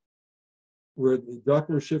representation where the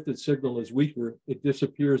Doppler shifted signal is weaker, it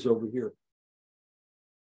disappears over here.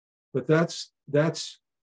 But that's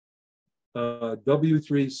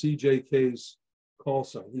W3CJK's call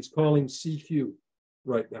sign. He's calling CQ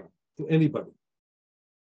right now to anybody.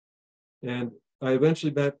 And I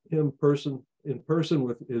eventually met him in person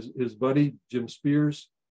with his buddy, Jim Spears.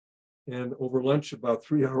 And over lunch, about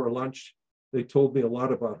 3-hour lunch, they told me a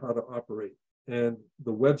lot about how to operate and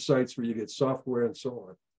the websites where you get software and so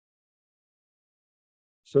on.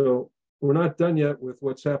 So we're not done yet with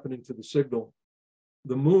what's happening to the signal.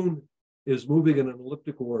 The moon is moving in an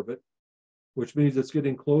elliptical orbit, which means it's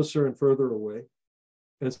getting closer and further away.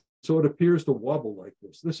 And so it appears to wobble like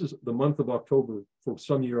this. This is the month of October for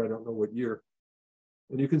some year, I don't know what year.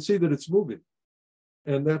 And you can see that it's moving.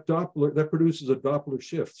 And that Doppler, that produces a Doppler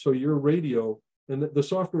shift. So your radio, and the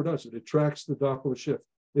software does it, it tracks the Doppler shift.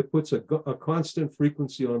 It puts a constant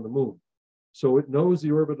frequency on the moon. So it knows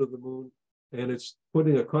the orbit of the moon, and it's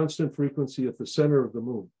putting a constant frequency at the center of the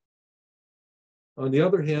moon. On the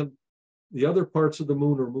other hand, the other parts of the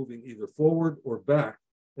moon are moving either forward or back,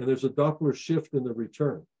 and there's a Doppler shift in the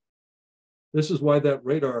return. This is why that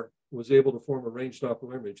radar was able to form a range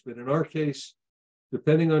Doppler image. But in our case,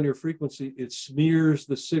 depending on your frequency, it smears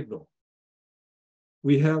the signal.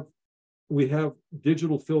 We have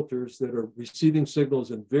digital filters that are receiving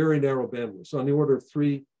signals in very narrow bandwidths, on the order of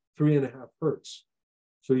 3.5 hertz.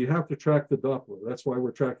 So you have to track the Doppler. That's why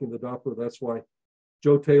we're tracking the Doppler. That's why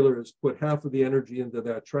Joe Taylor has put half of the energy into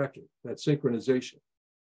that tracking, that synchronization.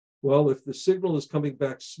 Well, if the signal is coming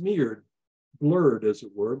back smeared, blurred, as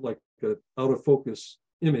it were, like an out of focus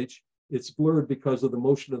image, it's blurred because of the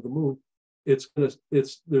motion of the moon. There's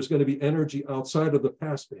going to be energy outside of the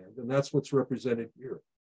passband, and that's what's represented here.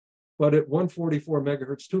 But at 144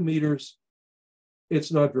 megahertz, 2 meters,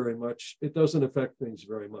 it's not very much. It doesn't affect things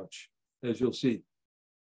very much, as you'll see.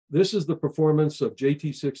 This is the performance of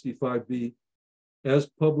JT65B as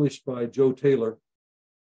published by Joe Taylor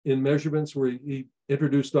in measurements where he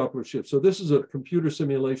introduced Doppler shift. So this is a computer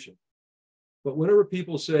simulation. But whenever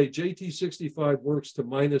people say JT65 works to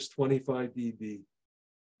minus 25 dB,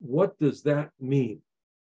 what does that mean?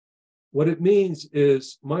 What it means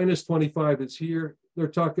is minus 25 is here. They're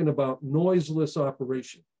talking about noiseless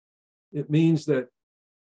operation. It means that,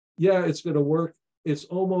 yeah, it's going to work. It's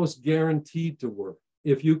almost guaranteed to work.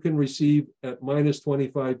 if you can receive at minus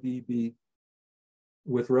 25 dB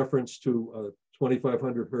with reference to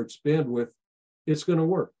 2500 hertz bandwidth, it's going to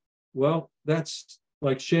work. Well, that's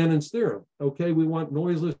like Shannon's theorem. Okay, we want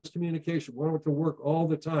noiseless communication. We want it to work all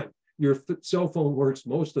the time. Your cell phone works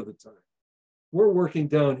most of the time. We're working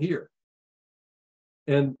down here.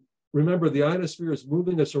 And remember, the ionosphere is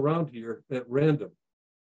moving us around here at random.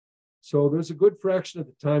 So there's a good fraction of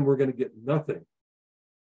the time we're going to get nothing.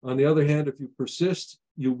 On the other hand, if you persist,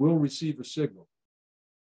 you will receive a signal.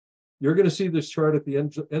 You're going to see this chart at the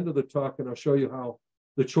end of the talk, and I'll show you how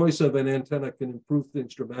the choice of an antenna can improve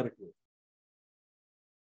things dramatically.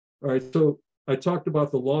 All right, so I talked about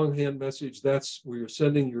the longhand message. That's where you're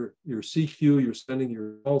sending your CQ, you're sending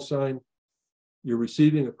your call sign, you're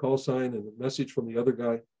receiving a call sign and a message from the other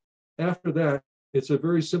guy. After that, it's a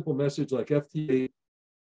very simple message like FT8,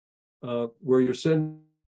 where you're sending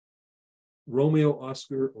Romeo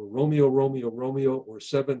Oscar or Romeo Romeo Romeo or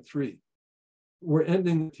 7-3. We're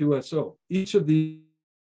ending QSO. Each of the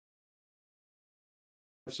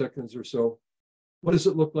seconds or so. What does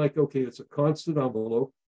it look like? Okay, it's a constant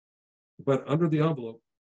envelope, but under the envelope,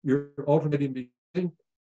 you're alternating between sync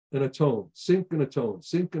and a tone, sync and a tone,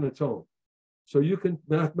 sync and a tone. So you can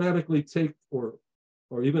mathematically take, or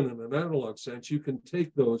even in an analog sense, you can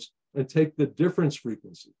take those and take the difference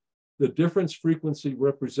frequency. The difference frequency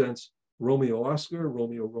represents Romeo Oscar,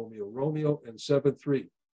 Romeo Romeo Romeo, and 7-3.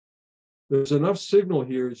 There's enough signal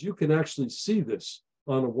here as you can actually see this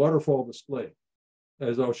on a waterfall display,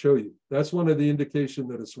 as I'll show you. That's one of the indication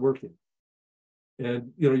that it's working.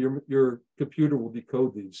 And you know, your computer will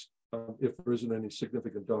decode these if there isn't any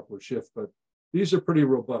significant Doppler shift, but these are pretty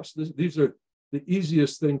robust. These are the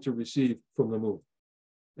easiest thing to receive from the moon.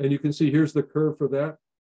 And you can see here's the curve for that.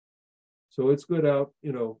 So it's good out,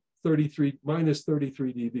 you know, minus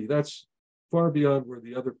 33 dB. That's far beyond where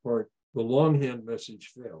the other part, the longhand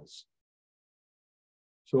message, fails.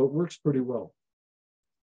 So it works pretty well.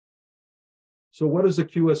 So what does a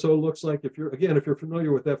QSO looks like? If you're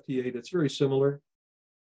familiar with FT8, it's very similar.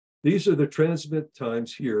 These are the transmit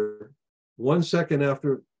times here, 1 second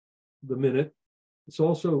after the minute. It's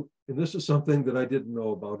also, and this is something that I didn't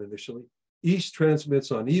know about initially, East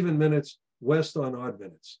transmits on even minutes, West on odd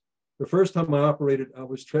minutes. The first time I operated, I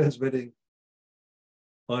was transmitting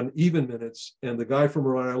on even minutes, and the guy from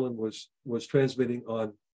Rhode Island was transmitting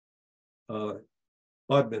on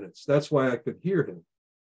odd minutes. That's why I could hear him.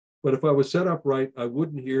 But if I was set up right, I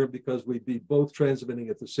wouldn't hear him because we'd be both transmitting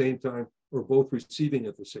at the same time or both receiving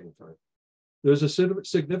at the same time. There's a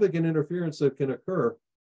significant interference that can occur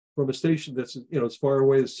from a station that's, you know, as far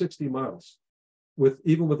away as 60 miles,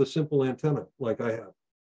 even with a simple antenna like I have.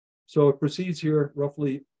 So it proceeds here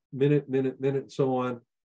roughly minute, and so on.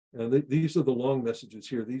 And these are the long messages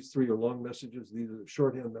here. These three are long messages. These are the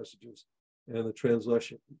shorthand messages and the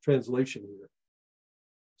translation here.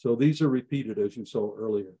 So these are repeated, as you saw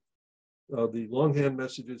earlier. The longhand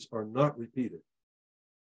messages are not repeated.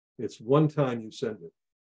 It's one time you send it.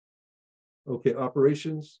 Okay,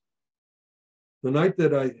 operations. The night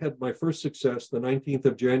that I had my first success, the 19th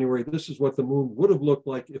of January, this is what the moon would have looked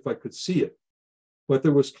like if I could see it. But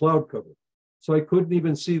there was cloud cover. So I couldn't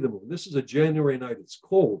even see the moon. This is a January night. It's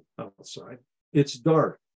cold outside. It's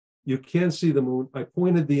dark. You can't see the moon. I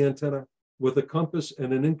pointed the antenna with a compass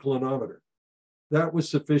and an inclinometer. That was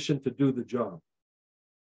sufficient to do the job.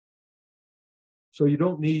 So you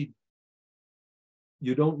don't need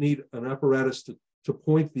an apparatus to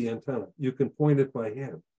point the antenna. You can point it by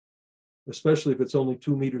hand, especially if it's only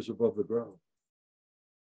 2 meters above the ground.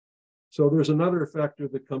 So there's another factor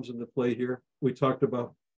that comes into play here. We talked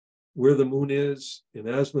about where the moon is in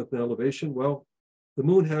azimuth and elevation. Well, the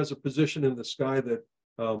moon has a position in the sky that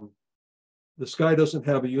the sky doesn't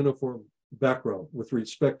have a uniform background with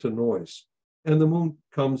respect to noise. And the moon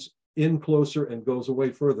comes in closer and goes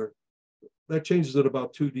away further. That changes at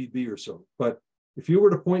about 2 dB or so. But if you were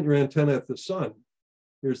to point your antenna at the sun,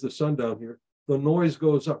 here's the sun down here, the noise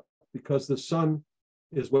goes up because the sun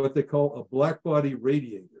is what they call a black body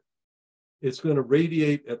radiator. It's going to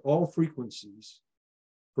radiate at all frequencies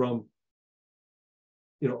from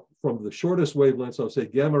the shortest wavelengths, I'll say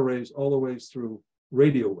gamma rays, all the way through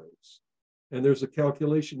radio waves. And there's a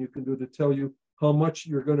calculation you can do to tell you how much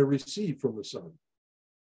you're going to receive from the sun.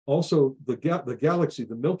 Also, the galaxy,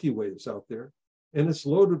 the Milky Way is out there, and it's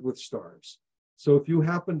loaded with stars. So if you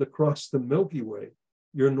happen to cross the Milky Way,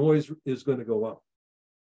 your noise is going to go up.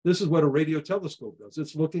 This is what a radio telescope does.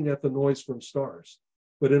 It's looking at the noise from stars.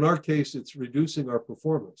 But in our case, it's reducing our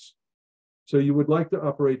performance. So you would like to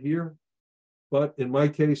operate here, but in my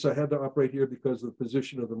case, I had to operate here because of the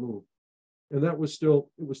position of the moon. And it was still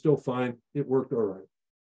fine. It worked all right.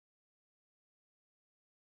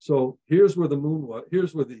 So here's where the moon was.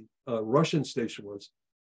 Here's where the Russian station was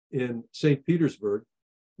in St. Petersburg.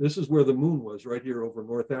 This is where the moon was, right here over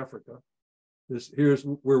North Africa. Here's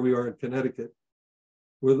where we are in Connecticut.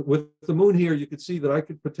 With the moon here, you could see that I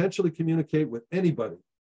could potentially communicate with anybody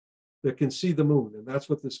that can see the moon, and that's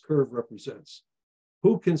what this curve represents.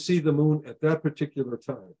 Who can see the moon at that particular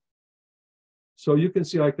time? So you can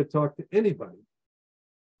see I could talk to anybody.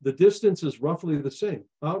 The distance is roughly the same.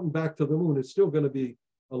 Out and back to the moon, it's still going to be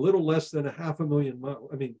a little less than 500,000 miles.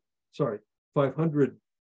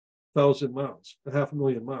 500,000 miles,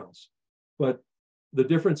 500,000 miles. But the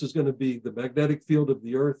difference is going to be the magnetic field of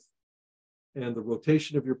the Earth and the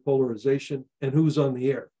rotation of your polarization and who's on the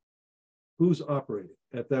air, who's operating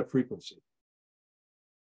at that frequency.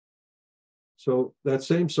 So that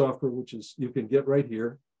same software, which is you can get right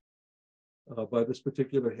here by this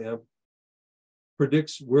particular ham,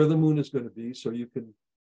 predicts where the moon is going to be. So you can,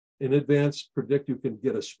 in advance, predict, you can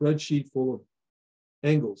get a spreadsheet full of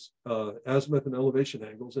angles, azimuth and elevation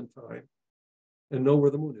angles in time, and know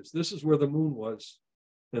where the moon is. This is where the moon was,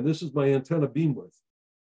 and this is my antenna beam width.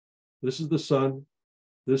 This is the sun.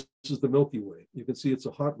 This is the Milky Way. You can see it's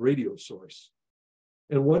a hot radio source.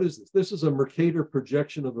 And what is this? This is a Mercator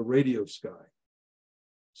projection of the radio sky.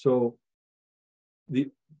 So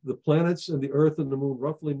the planets and the Earth and the moon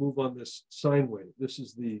roughly move on this sine wave. This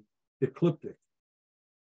is the ecliptic.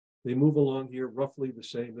 They move along here roughly the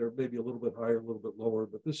same. They're maybe a little bit higher, a little bit lower,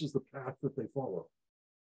 but this is the path that they follow.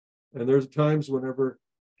 And there's times whenever,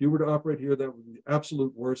 if you were to operate here, that would be the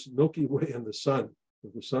absolute worst. Milky Way and the sun.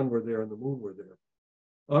 If the sun were there and the moon were there.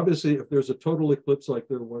 Obviously, if there's a total eclipse like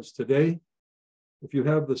there was today, if you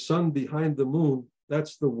have the sun behind the moon,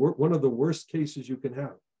 that's one of the worst cases you can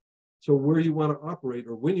have. So where you want to operate,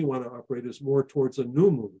 or when you want to operate, is more towards a new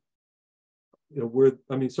moon. We're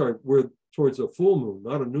towards a full moon,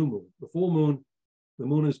 not a new moon. The full moon, the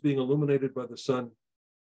moon is being illuminated by the sun,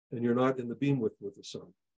 and you're not in the beam width with the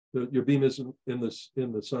sun. Your beam isn't in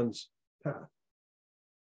the sun's path.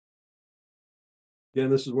 Again,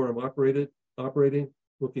 this is where I'm operating,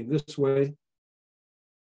 looking this way.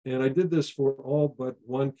 And I did this for all but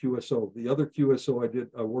one QSO. The other QSO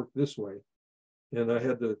I worked this way, and I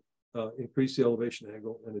had to increase the elevation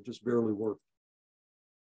angle, and it just barely worked.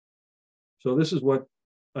 So this is what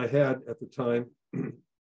I had at the time.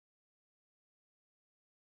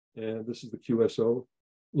 And this is the QSO.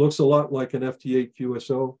 Looks a lot like an FT8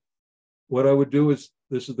 QSO. What I would do is,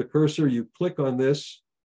 this is the cursor, you click on this,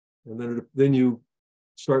 and then you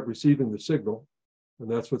start receiving the signal, and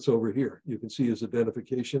that's what's over here. You can see his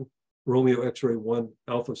identification, Romeo X-ray 1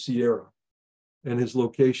 Alpha Sierra, and his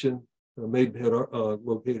location, Maidenhead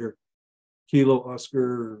locator, Kilo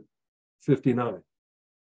Oscar 59.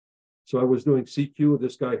 So I was doing CQ,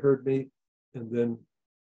 this guy heard me, and then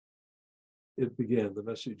it began, the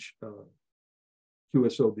message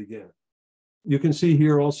QSO began. You can see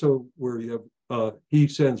here also where you have, he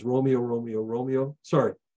sends Romeo, Romeo, Romeo.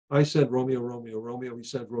 Sorry, I send Romeo, Romeo, Romeo. He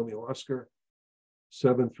sends Romeo, Oscar,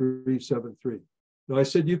 7373. Now I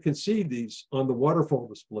said you can see these on the waterfall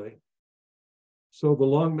display. So the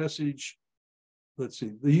long message, let's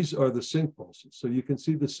see, these are the sync pulses. So you can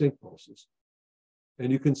see the sync pulses.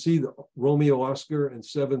 And you can see the Romeo, Oscar, and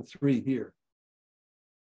 73 here.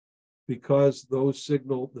 Because the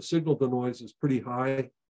signal to noise is pretty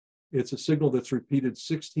high. It's a signal that's repeated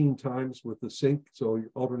 16 times with the sync. So you're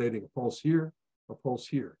alternating a pulse here,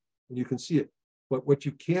 and you can see it. But what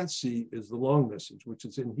you can't see is the long message, which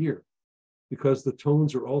is in here. Because the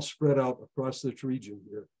tones are all spread out across this region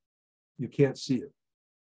here. You can't see it.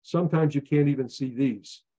 Sometimes you can't even see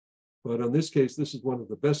these. But in this case, this is one of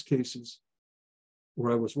the best cases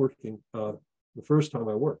where I was working the first time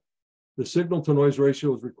I worked. The signal to noise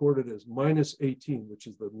ratio is recorded as -18, which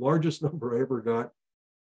is the largest number I ever got.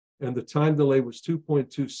 And the time delay was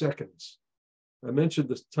 2.2 seconds. I mentioned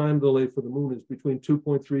the time delay for the moon is between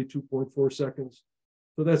 2.3, 2.4 seconds.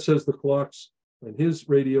 So that says the clocks on his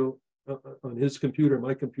radio, on his computer,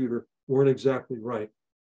 my computer, weren't exactly right.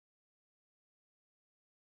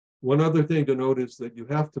 One other thing to note is that you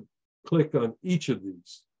have to click on each of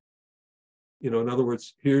these. In other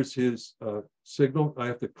words, here's his signal. I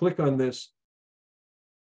have to click on this,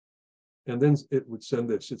 and then it would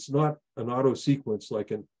send this. It's not an auto sequence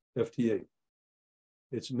like an FT8.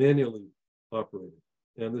 It's manually operated.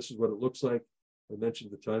 And this is what it looks like. I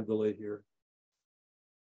mentioned the time delay here.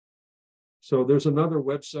 So there's another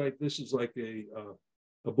website. This is like a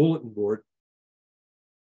bulletin board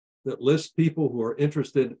that lists people who are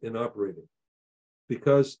interested in operating.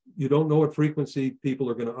 Because you don't know what frequency people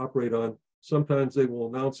are going to operate on. Sometimes they will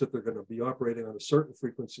announce that they're going to be operating on a certain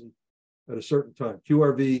frequency at a certain time.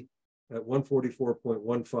 QRV at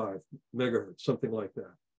 144.15 megahertz, something like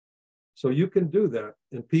that. So you can do that,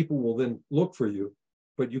 and people will then look for you,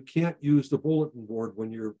 but you can't use the bulletin board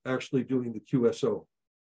when you're actually doing the QSO.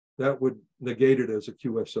 That would negate it as a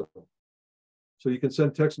QSO. So you can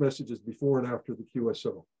send text messages before and after the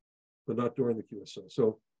QSO, but not during the QSO.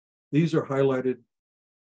 So these are highlighted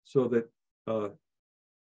so that,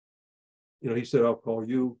 he said, I'll call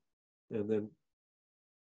you. And then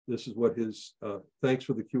this is what his, thanks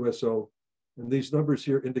for the QSO. And these numbers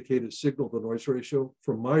here indicate a signal to noise ratio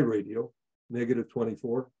from my radio,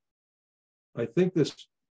 -24. I think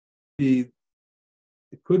it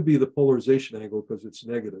could be the polarization angle because it's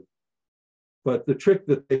negative. But the trick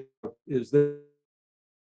that they have is that,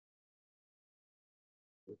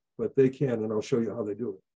 but they can, and I'll show you how they do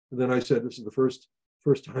it. And then I said, this is the first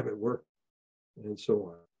time it worked, and so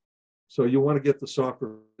on. So you want to get the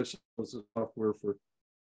software. This is the software for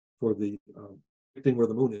the predicting where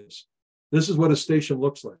the moon is. This is what a station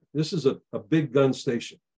looks like. This is a big gun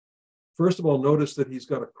station. First of all, notice that he's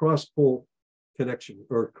got a cross-pole connection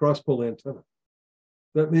or cross-pole antenna.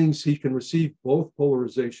 That means he can receive both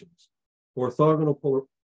polarizations. Orthogonal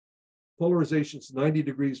polarizations 90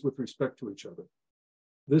 degrees with respect to each other.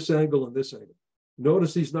 This angle and this angle.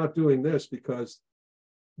 Notice he's not doing this because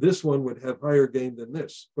this one would have higher gain than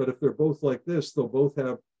this. But if they're both like this, they'll both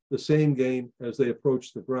have the same gain as they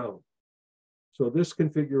approach the ground. So this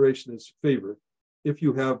configuration is favored if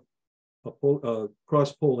you have a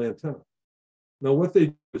cross-pole antenna. Now what they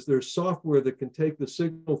do is there's software that can take the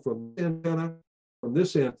signal from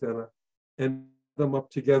this antenna, and them up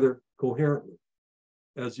together coherently.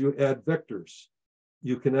 As you add vectors,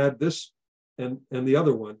 you can add this and the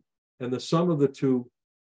other one, and the sum of the two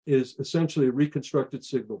is essentially a reconstructed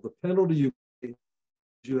signal. The penalty you pay is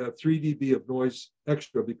you have 3 dB of noise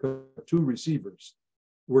extra because of 2 receivers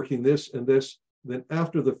working this and this. Then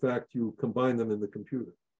after the fact, you combine them in the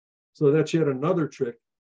computer. So that's yet another trick.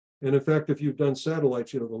 And in fact, if you've done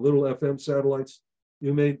satellites, the little FM satellites,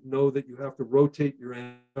 you may know that you have to rotate your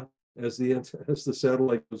antenna as the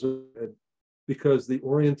satellite goes ahead, because the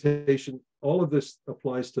orientation, all of this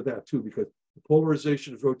applies to that too, because the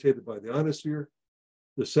polarization is rotated by the ionosphere,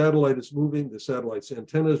 the satellite is moving, the satellite's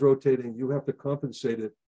antenna is rotating. You have to compensate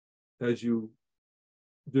it as you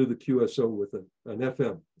do the QSO with an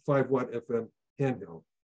FM, 5-watt FM handheld.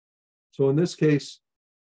 So in this case,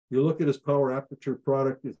 you look at his power aperture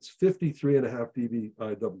product, it's 53.5 dB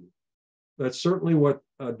IW. That's certainly what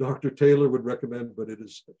Dr. Taylor would recommend, but it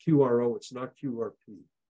is a QRO, it's not QRP.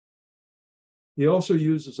 He also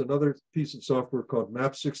uses another piece of software called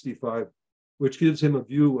Map65, which gives him a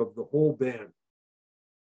view of the whole band.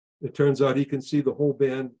 It turns out he can see the whole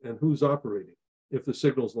band and who's operating if the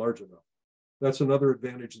signal is large enough. That's another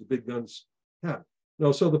advantage the big guns have.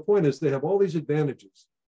 Now, so the point is they have all these advantages.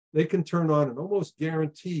 They can turn on and almost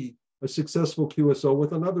guarantee a successful QSO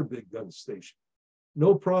with another big gun station.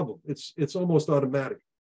 No problem. It's almost automatic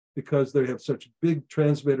because they have such big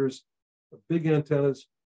transmitters, big antennas,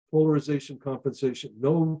 polarization compensation.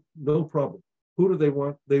 No problem. Who do they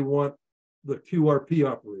want? They want the QRP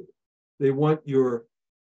operator. They want your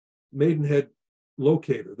Maidenhead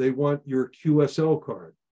locator. They want your QSL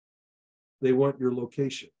card. They want your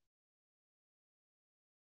location.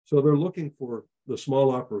 So they're looking for the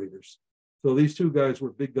small operators. So these two guys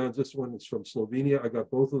were big guns. This one is from Slovenia. I got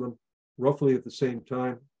both of them roughly at the same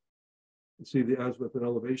time. You see the azimuth and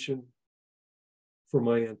elevation for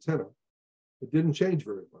my antenna. It didn't change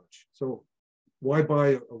very much. So why buy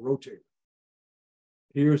a rotator?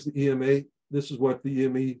 Here's the EMA. This is what the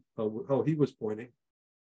EME, how he was pointing.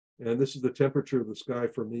 And this is the temperature of the sky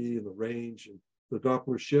for me and the range and the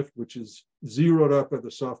Doppler shift, which is zeroed up by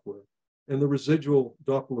the software, and the residual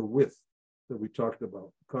Doppler width that we talked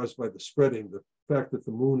about, caused by the spreading, the fact that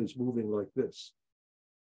the moon is moving like this.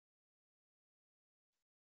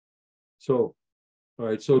 So, all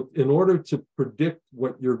right, so in order to predict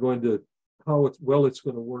what you're going to, how it's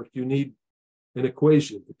going to work, you need an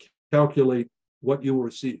equation to calculate what you will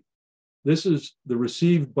receive. This is the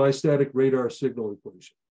received bistatic radar signal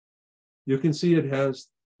equation. You can see it has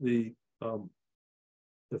the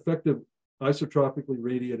effective isotropically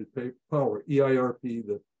radiated power, EIRP,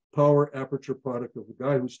 the power aperture product of the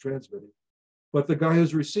guy who's transmitting. But the guy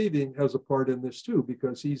who's receiving has a part in this too,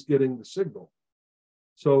 because he's getting the signal.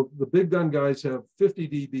 So the big gun guys have 50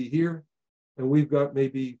 dB here, and we've got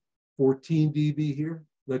maybe 14 dB here.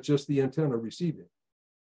 That's just the antenna receiving.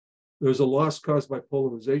 There's a loss caused by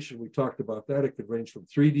polarization. We talked about that. It could range from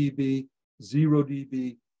 3 dB, 0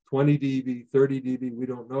 dB, 20 dB, 30 dB, we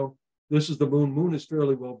don't know. This is the moon. Moon is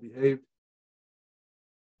fairly well behaved.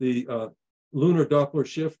 The lunar Doppler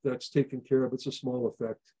shift, that's taken care of. It's a small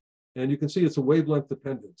effect. And you can see it's a wavelength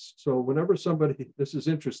dependence. So whenever somebody, this is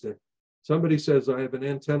interesting, somebody says, I have an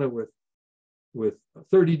antenna with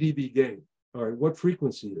 30 dB gain. All right, what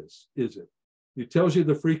frequency is it? It tells you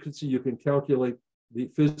the frequency, you can calculate the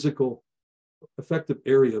physical effective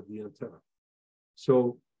area of the antenna.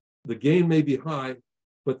 So the gain may be high,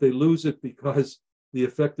 but they lose it because the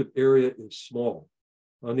effective area is small.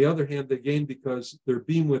 On the other hand, they gain because their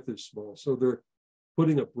beam width is small. So they're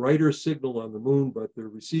putting a brighter signal on the moon, but they're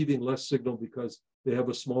receiving less signal because they have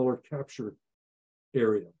a smaller capture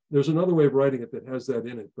area. There's another way of writing it that has that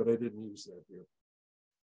in it, but I didn't use that here.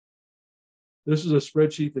 This is a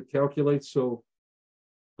spreadsheet that calculates. So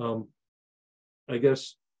I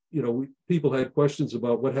guess, people had questions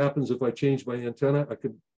about what happens if I change my antenna.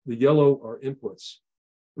 The yellow are inputs.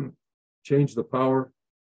 Change the power,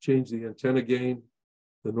 change the antenna gain,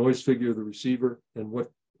 the noise figure of the receiver, and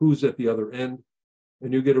who's at the other end,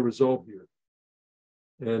 and you get a result here.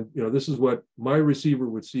 And this is what my receiver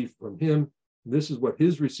would see from him. This is what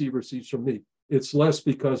his receiver sees from me. It's less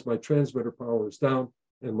because my transmitter power is down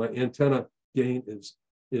and my antenna gain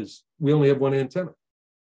is we only have one antenna.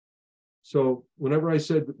 So whenever I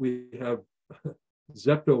said that we have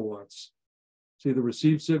zeptowatts, see the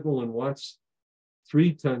received signal in watts,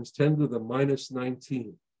 3 times 10 to the minus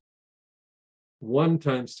 19. 1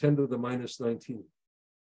 times 10 to the minus 19.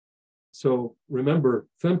 So remember,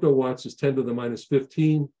 femtowatts is 10 to the minus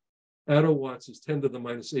 15. Attowatts is 10 to the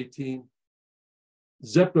minus 18.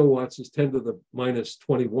 Zeptowatts is 10 to the minus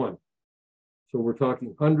 21. So we're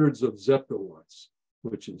talking hundreds of zeptowatts,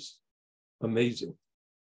 which is amazing.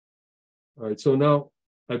 All right, so now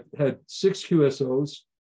I've had 6 QSOs,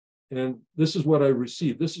 and this is what I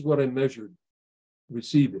received. This is what I measured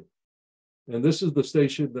receiving. And this is the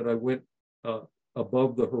station that I went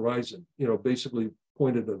above the horizon, basically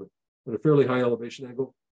pointed at a fairly high elevation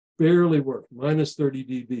angle, barely worked, minus 30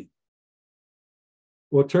 dB.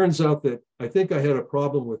 Well, it turns out that I think I had a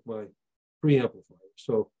problem with my preamplifier.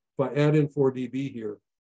 So if I add in 4 dB here,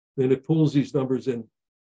 then it pulls these numbers in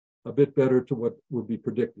a bit better to what would be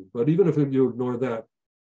predicted. But even if you ignore that,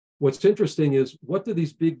 what's interesting is, what do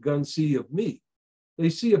these big guns see of me? They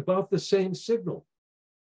see about the same signal.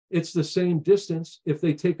 It's the same distance. If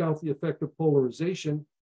they take out the effect of polarization,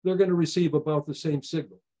 they're going to receive about the same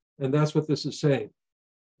signal. And that's what this is saying.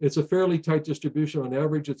 It's a fairly tight distribution. On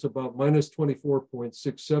average, it's about minus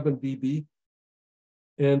 24.67 dB.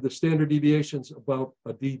 And the standard deviation's about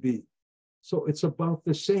a dB. So it's about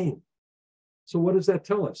the same. So what does that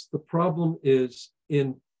tell us? The problem is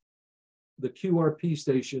in the QRP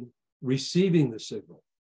station receiving the signal.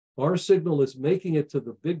 Our signal is making it to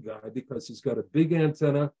the big guy because he's got a big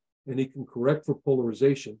antenna and he can correct for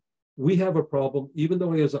polarization. We have a problem, even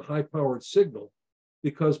though he has a high-powered signal,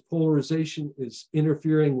 because polarization is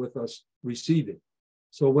interfering with us receiving.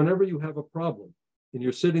 So whenever you have a problem and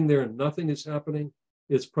you're sitting there and nothing is happening,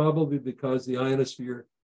 it's probably because the ionosphere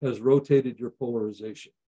has rotated your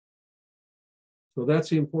polarization. So that's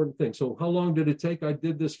the important thing. So how long did it take? I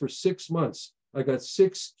did this for 6 months. I got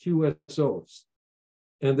 6 QSOs,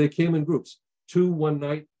 and they came in groups, 2 one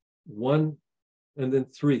night, 1, and then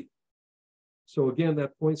 3. So again,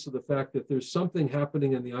 that points to the fact that there's something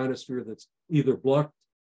happening in the ionosphere that's either blocked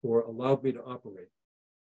or allowed me to operate.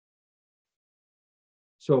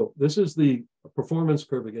 So this is the performance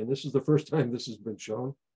curve again. This is the first time this has been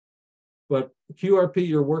shown. But QRP,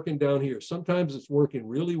 you're working down here. Sometimes it's working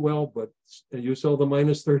really well, but you saw the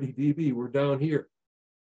minus 30 dB, we're down here.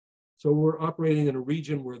 So we're operating in a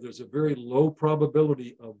region where there's a very low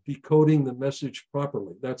probability of decoding the message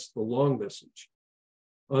properly. That's the long message.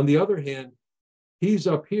 On the other hand, he's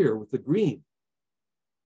up here with the green.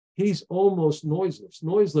 He's almost noiseless.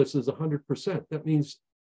 Noiseless is 100%. That means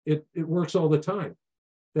it works all the time.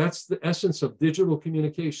 That's the essence of digital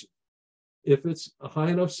communication. If it's a high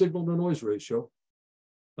enough signal to noise ratio,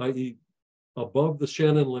 i.e. above the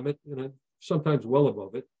Shannon limit, and sometimes well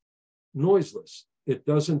above it, noiseless. It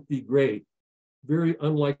doesn't degrade, very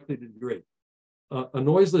unlikely to degrade. A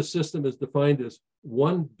noiseless system is defined as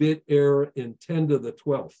 1 bit error in 10 to the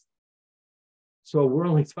 12th. So we're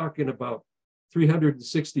only talking about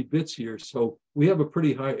 360 bits here. So we have a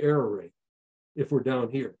pretty high error rate if we're down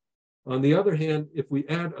here. On the other hand, if we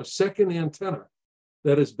add a second antenna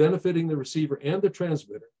that is benefiting the receiver and the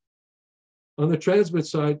transmitter, on the transmit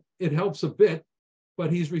side, it helps a bit,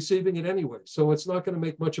 but he's receiving it anyway. So it's not going to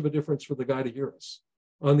make much of a difference for the guy to hear us.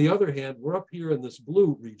 On the other hand, we're up here in this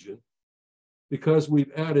blue region because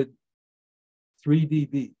we've added 3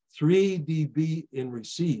 dB, 3 dB in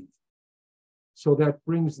receive. So that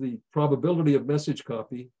brings the probability of message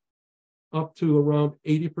copy up to around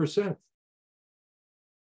 80%.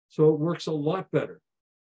 So it works a lot better.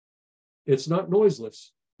 It's not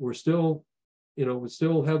noiseless. We're still, we're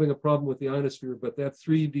still having a problem with the ionosphere, but that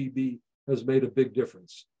 3 dB has made a big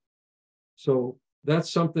difference. So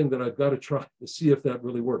that's something that I've got to try to see if that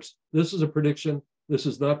really works. This is a prediction. This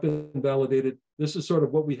has not been validated. This is sort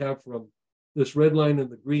of what we have from this red line and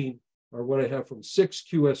the green are what I have from 6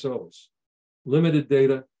 QSOs. Limited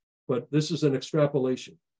data, but this is an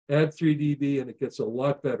extrapolation. Add 3 dB and it gets a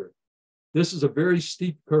lot better. This is a very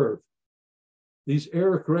steep curve. These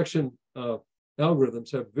error correction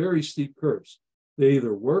algorithms have very steep curves. They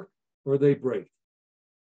either work or they break,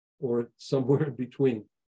 or somewhere in between.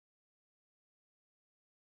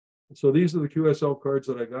 So these are the QSL cards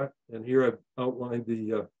that I got, and here I've outlined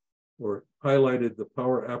or highlighted the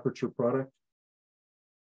power aperture product.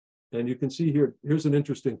 And you can see here, here's an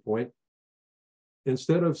interesting point.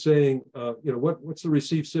 Instead of saying, what's the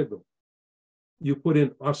received signal? You put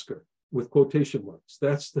in Oscar with quotation marks.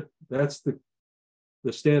 That's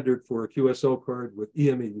the standard for a QSL card with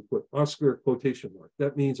EME. You put Oscar quotation mark.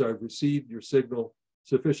 That means I've received your signal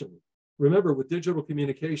sufficiently. Remember, with digital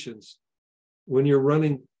communications, when you're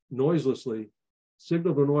running noiselessly,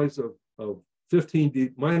 signal to noise of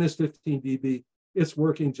minus 15 dB, it's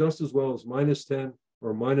working just as well as minus 10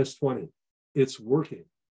 or minus 20. It's working.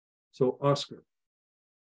 So Oscar.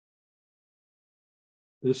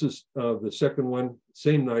 This is the second one,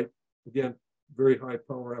 same night. Again, very high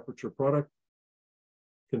power aperture product,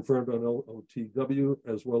 confirmed on LOTW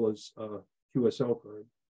as well as QSL card,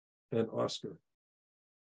 and Oscar.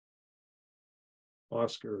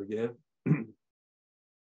 Oscar again.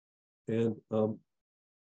 And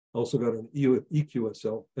also got an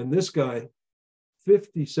EQSL. And this guy,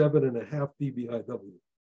 57.5 dBIW,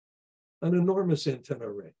 an enormous antenna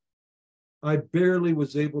array. I barely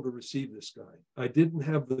was able to receive this guy. I didn't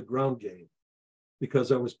have the ground gain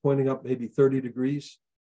because I was pointing up maybe 30 degrees.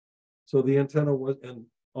 So the antenna was, and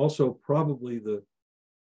also probably the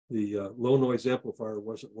low noise amplifier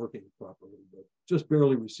wasn't working properly, but just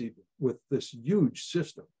barely received it with this huge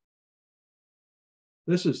system.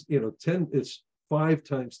 This is, it's 5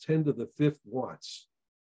 times 10 to the 5th watts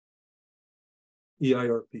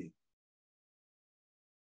EIRP.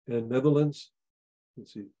 And Netherlands, you can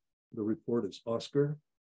see the report is Oscar.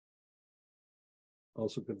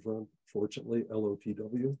 Also confirmed, fortunately,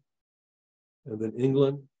 LOTW. And then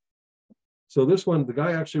England. So this one, the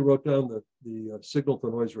guy actually wrote down the signal to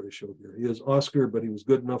noise ratio here. He is Oscar, but he was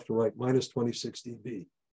good enough to write minus 26 dB.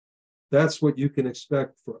 That's what you can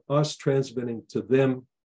expect for us transmitting to them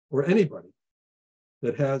or anybody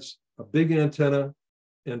that has a big antenna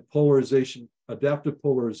and polarization, adaptive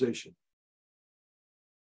polarization.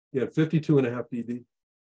 You had 52.5 dB.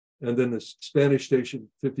 And then the Spanish station,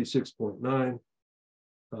 56.9.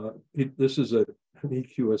 This is an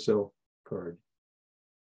EQSL card.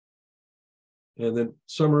 And then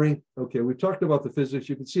summary. Okay, we've talked about the physics.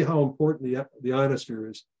 You can see how important the ionosphere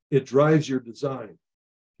is. It drives your design.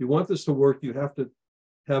 If you want this to work, you have to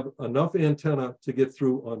have enough antenna to get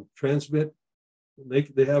through on transmit.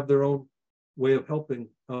 They have their own way of helping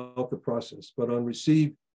out the process. But on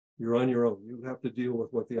receive, you're on your own. You have to deal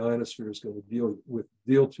with what the ionosphere is going to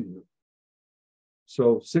deal to you.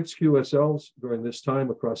 So 6 QSLs during this time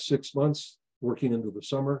across 6 months, working into the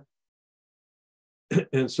summer.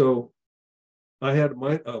 And so I had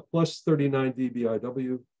my plus 39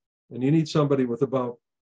 dBIW, and you need somebody with about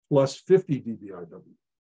plus 50 dBIW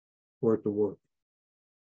for it to work.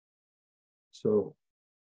 So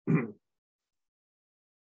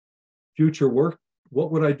future work,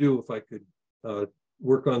 what would I do if I could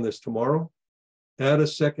work on this tomorrow? Add a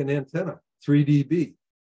second antenna, 3 dB.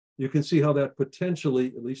 You can see how that potentially,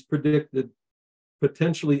 at least predicted,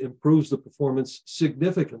 potentially improves the performance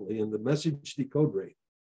significantly in the message decode rate.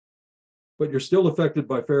 But you're still affected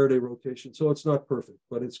by Faraday rotation, so it's not perfect,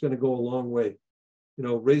 but it's going to go a long way.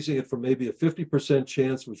 Raising it from maybe a 50%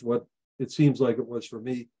 chance was what it seems like it was for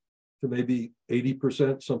me, to maybe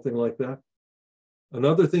 80%, something like that.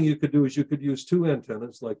 Another thing you could do is you could use 2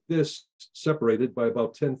 antennas like this, separated by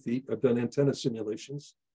about 10 feet. I've done antenna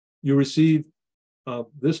simulations. You receive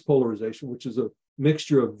this polarization, which is a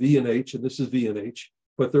mixture of V and H, and this is V and H,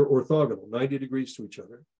 but they're orthogonal, 90 degrees to each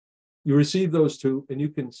other. You receive those 2, and you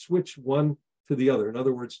can switch one to the other. In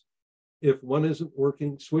other words, if one isn't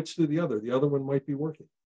working, switch to the other. The other one might be working.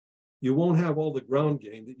 You won't have all the ground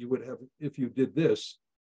gain that you would have if you did this,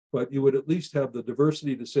 but you would at least have the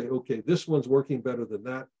diversity to say, okay, this one's working better than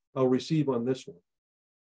that. I'll receive on this one.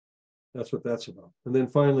 That's what that's about. And then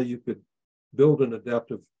finally, you could build an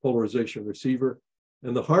adaptive polarization receiver.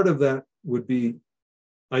 And the heart of that would be,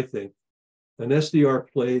 I think, an SDR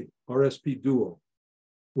Play RSP Duo,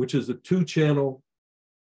 which is a 2-channel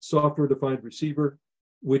software-defined receiver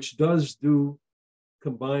which does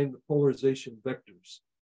combine the polarization vectors.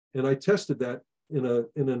 And I tested that in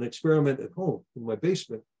an experiment at home in my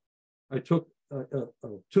basement. I took a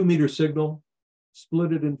 2-meter signal,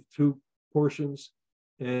 split it into 2 portions.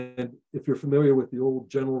 And if you're familiar with the old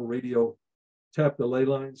general radio tap delay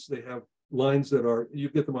lines, they have lines that are, you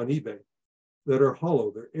get them on eBay, that are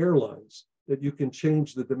hollow. They're air lines that you can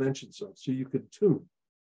change the dimensions of, so you can tune.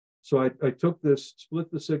 So I took this,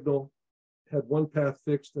 split the signal, had one path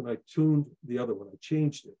fixed, and I tuned the other one. I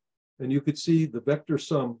changed it. And you could see the vector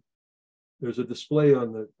sum. There's a display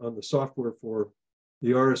on the software for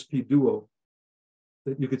the RSP Duo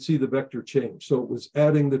that you could see the vector change. So it was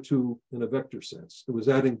adding the two in a vector sense. It was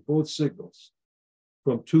adding both signals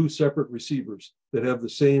from 2 separate receivers that have the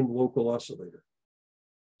same local oscillator.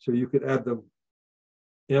 So you could add them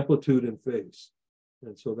amplitude and phase.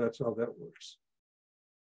 And so that's how that works.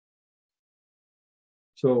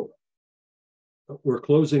 So we're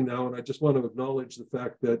closing now, and I just want to acknowledge the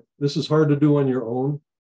fact that this is hard to do on your own.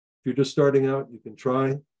 If you're just starting out, you can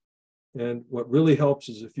try. And what really helps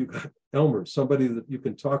is if you got Elmer, somebody that you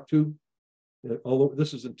can talk to. Although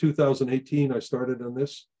this is in 2018, I started on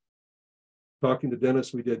this. Talking to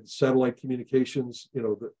Dennis, we did satellite communications,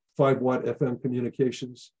 the 5-watt FM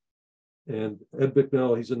communications. And Ed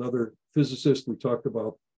Bicknell, he's another physicist. We talked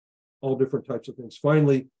about all different types of things.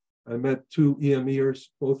 Finally, I met 2 EMEers,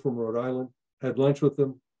 both from Rhode Island, had lunch with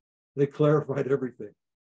them. They clarified everything.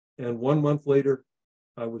 And 1 month later,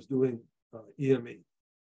 I was doing EME.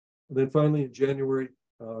 And then finally in January,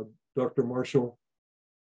 Dr. Marshall,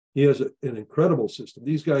 he has an incredible system.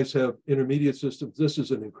 These guys have intermediate systems. This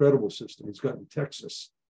is an incredible system. He's got in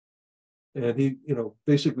Texas. And he,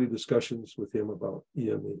 basically discussions with him about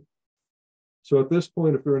EME. So at this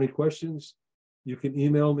point, if there are any questions, you can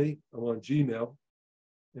email me. I'm on Gmail.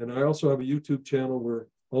 And I also have a YouTube channel where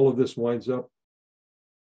all of this winds up.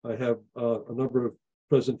 I have a number of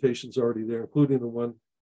presentations already there, including the one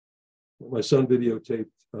my son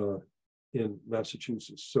videotaped in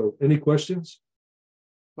Massachusetts. So any questions?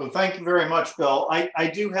 Well, thank you very much, Bill.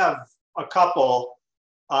 I do have a couple.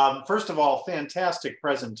 First of all, fantastic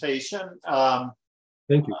presentation.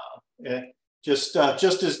 Thank you. Just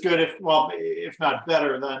as good, if not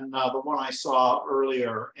better than the one I saw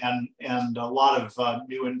earlier, and a lot of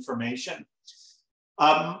new information.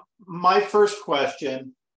 My first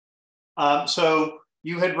question, so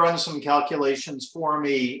you had run some calculations for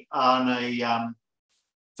me on a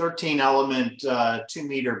 13-element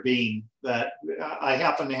 2-meter beam that I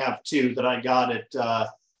happen to have 2 that I got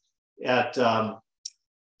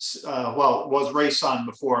well, it was Rayson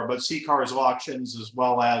before, but SECARS auctions, as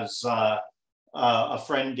well as a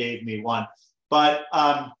friend gave me one. But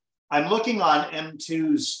I'm looking on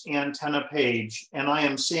M2's antenna page, and I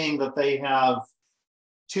am seeing that they have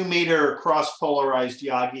 2-meter cross-polarized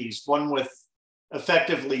Yagis, one with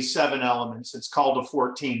effectively 7 elements. It's called a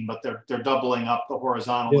 14, but they're doubling up the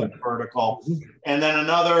horizontal and vertical. And then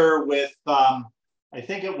another with, I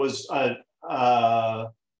think it was 11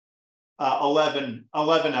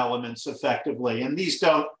 elements effectively. And these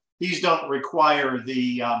don't require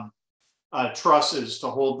the trusses to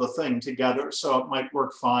hold the thing together. So it might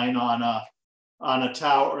work fine on a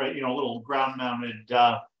tower, a little ground-mounted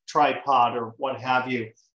tripod or what have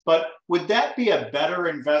you. But would that be a better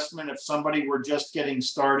investment if somebody were just getting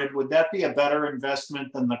started? Would that be a better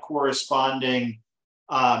investment than the corresponding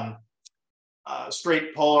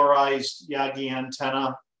straight polarized Yagi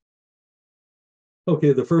antenna?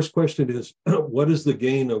 Okay, the first question is, what is the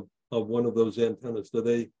gain of one of those antennas? Do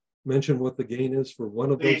they mention what the gain is for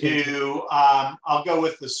one of those? They do. I'll go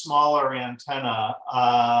with the smaller antenna.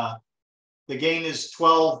 The gain is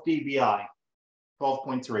 12 dBi,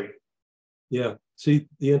 12.3. Yeah. See,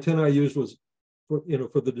 the antenna I used was for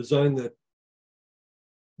the design that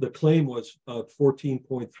the claim was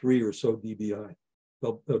 14.3 or so dBi,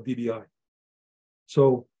 dBi.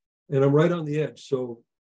 So, and I'm right on the edge. So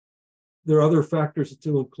there are other factors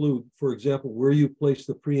to include. For example, where you place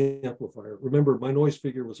the preamplifier. Remember, my noise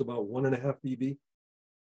figure was about 1.5 dB.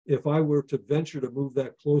 If I were to venture to move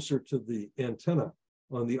that closer to the antenna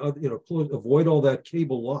on the other, avoid all that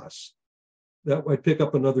cable loss, that might pick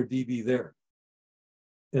up another dB there.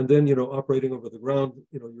 And then, operating over the ground,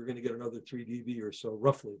 you're going to get another 3 dB or so,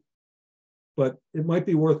 roughly. But it might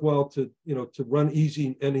be worthwhile to run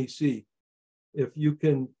easy NEC. If you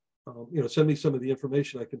can, send me some of the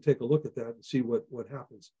information, I can take a look at that and see what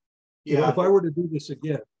happens. Yeah. If I were to do this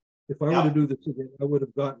again, I would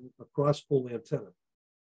have gotten a cross-pole antenna,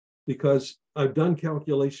 because I've done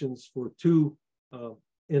calculations for 2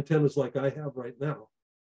 antennas like I have right now,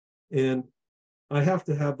 and I have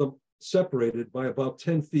to have them separated by about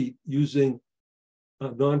 10 feet using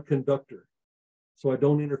non-conductor, so I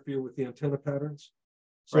don't interfere with the antenna patterns.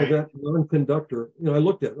 So Right. that non-conductor, I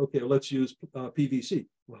looked at, okay, let's use PVC.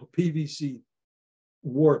 Well, PVC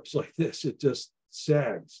warps like this, it just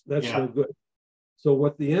sags. That's no good. So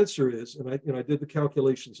what the answer is, and I did the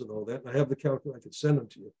calculations and all that, and I have the calculator, I could send them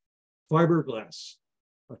to you. Fiberglass,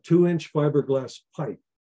 a 2-inch fiberglass pipe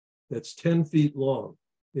that's 10 feet long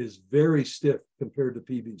is very stiff compared to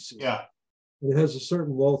PVC. Yeah. It has a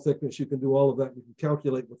certain wall thickness. You can do all of that. You can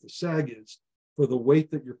calculate what the sag is for the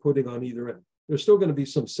weight that you're putting on either end. There's still going to be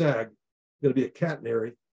some sag, going to be a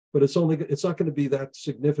catenary, but it's not going to be that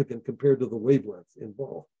significant compared to the wavelength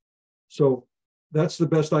involved. So that's the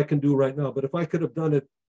best I can do right now. But if I could have done it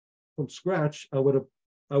from scratch, I would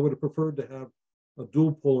have preferred to have a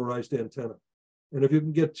dual polarized antenna. And if you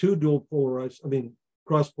can get two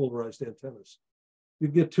cross polarized antennas, you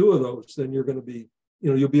get two of those, then you're going to be,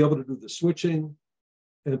 you'll be able to do the switching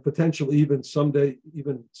and potentially even someday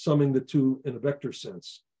even summing the two in a vector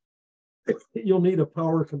sense. You'll need a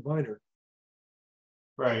power combiner.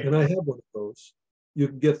 Right. And I have one of those. You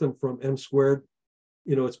can get them from M Squared.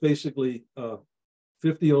 It's basically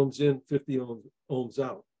 50 ohms in, 50 ohms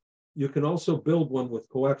out. You can also build one with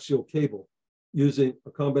coaxial cable using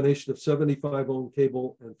a combination of 75 ohm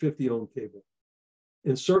cable and 50 ohm cable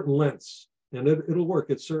in certain lengths. And it'll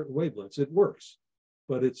work at certain wavelengths. It works,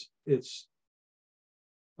 but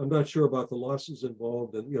I'm not sure about the losses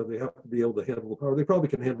involved, and they have to be able to handle the power. They probably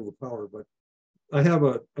can handle the power, but I have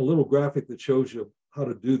a little graphic that shows you how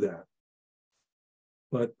to do that.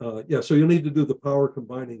 But so you'll need to do the power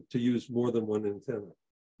combining to use more than one antenna.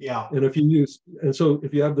 Yeah. And if you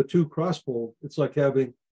have the two cross pole, it's like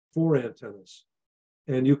having 4 antennas.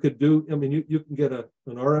 And you could do, you can get an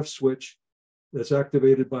RF switch that's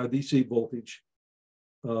activated by DC voltage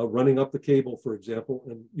running up the cable, for example,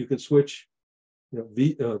 and you can switch,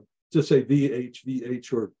 just say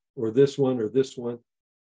VH, or this one.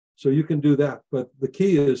 So you can do that. But the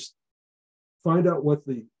key is find out what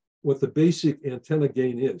the basic antenna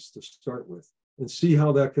gain is to start with, and see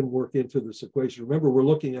how that can work into this equation. Remember, we're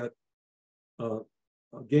looking at a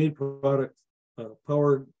gain product,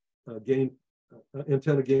 power gain,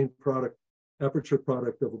 antenna gain product, aperture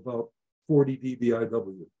product of about 40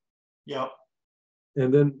 dBIW. Yeah.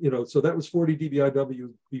 And then, so that was 40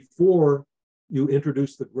 dBIW before you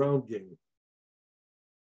introduce the ground gain.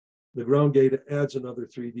 The ground gain adds another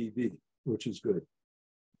 3 dB, which is good.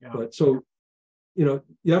 Yeah. But so, you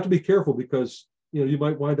have to be careful because, you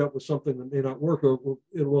might wind up with something that may not work, or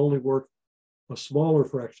it will only work a smaller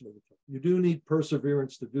fraction of the time. You do need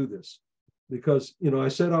perseverance to do this because, I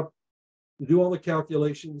set up, you do all the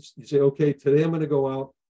calculations. You say, okay, today I'm going to go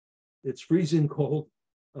out. It's freezing cold.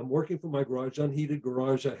 I'm working from my garage, unheated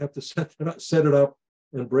garage. I have to set it up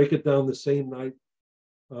and break it down the same night.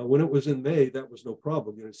 When it was in May, that was no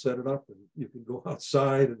problem. Set it up and you can go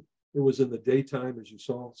outside, and it was in the daytime, as you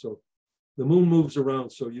saw. So the moon moves around,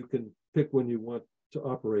 so you can pick when you want to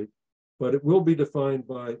operate, but it will be defined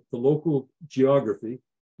by the local geography,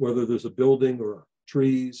 whether there's a building or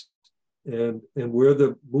trees, and where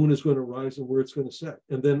the moon is going to rise and where it's going to set.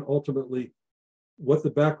 And then ultimately, what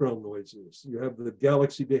the background noise is. You have the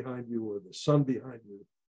galaxy behind you or the sun behind you.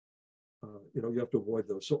 You have to avoid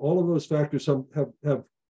those. So all of those factors have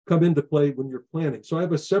come into play when you're planning. So I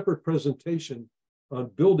have a separate presentation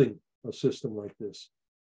on building a system like this,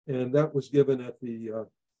 and that was given at the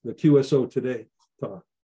QSO Today talk.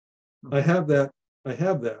 I have that,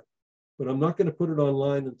 but I'm not going to put it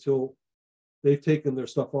online until they've taken their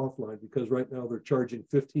stuff offline, because right now they're charging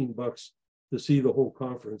 $15 to see the whole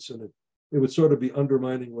conference, and it would sort of be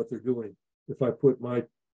undermining what they're doing if I put my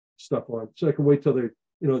stuff on. So I can wait till they've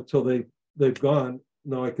gone.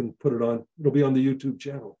 Now I can put it on. It'll be on the YouTube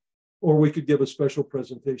channel, or we could give a special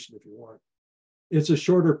presentation if you want. It's a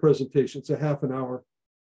shorter presentation. It's a half an hour.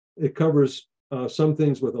 It covers some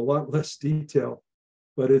things with a lot less detail,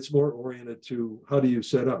 but it's more oriented to how do you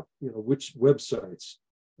set up, which websites,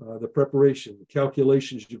 the preparation, the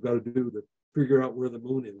calculations you've got to do to figure out where the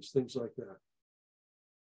moon is, things like that.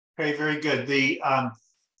 Okay, very good. The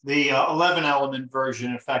 11 element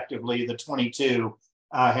version, effectively, the 22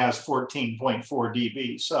 has 14.4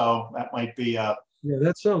 dB. So that might be a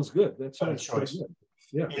that sounds good. That sounds choice. Good.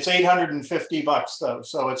 Yeah, it's $850 though,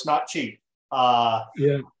 so it's not cheap. But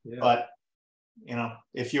if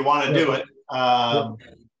you want to do it,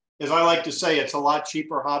 as I like to say, it's a lot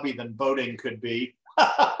cheaper hobby than boating could be.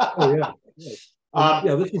 This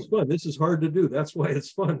is fun. This is hard to do. That's why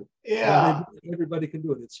it's fun. Yeah. Everybody can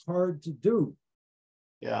do it. It's hard to do.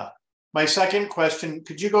 Yeah. My second question,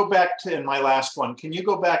 could you go back to, in my last one, can you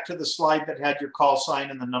go back to the slide that had your call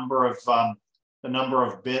sign and the number of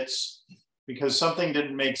bits? because something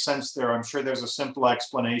didn't make sense there. I'm sure there's a simple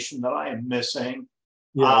explanation that I am missing.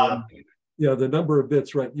 Yeah, yeah, the number of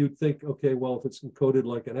bits, right? You'd think, okay, well, if it's encoded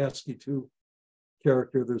like an ASCII2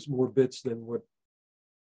 character, there's more bits than what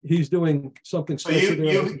he's doing. Something So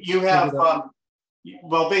special you have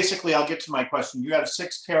well, basically, I'll get to my question. You have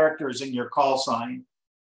 6 characters in your call sign,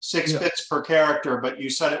 6 bits per character, but you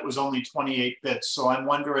said it was only 28 bits. So I'm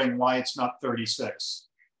wondering why it's not 36.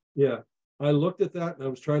 Yeah, I looked at that and I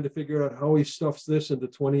was trying to figure out how he stuffs this into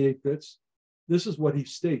 28 bits. This is what he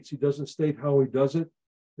states. He doesn't state how he does it.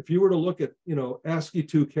 If you were to look at,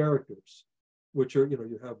 ASCII2 characters, which are,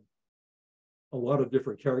 you have a lot of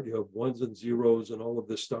different characters, you have ones and zeros and all of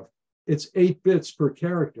this stuff. It's 8 bits per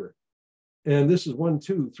character. And this is 1,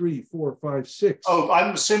 2, 3, 4, 5, 6. Oh,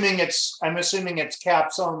 I'm assuming it's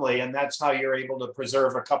caps only, and that's how you're able to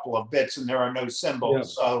preserve a couple of bits, and there are no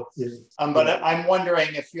symbols. Yeah. So, but I'm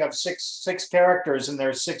wondering if you have six characters and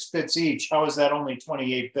there's 6 bits each, how is that only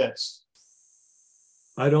 28 bits?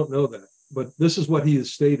 I don't know that, but this is what he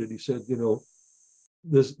has stated. He said,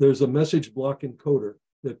 there's a message block encoder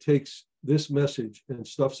that takes this message and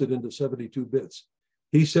stuffs it into 72 bits.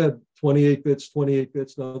 He said 28 bits, 28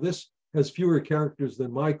 bits. Now this has fewer characters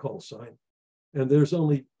than my call sign. And there's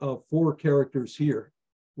only 4 characters here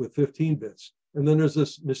with 15 bits. And then there's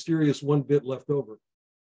this mysterious 1 bit left over.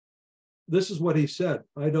 This is what he said.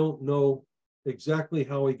 I don't know exactly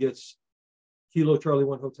how he gets Kilo Charlie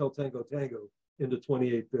 1 Hotel Tango Tango into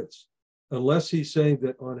 28 bits, unless he's saying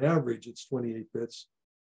that on average it's 28 bits,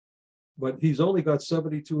 but he's only got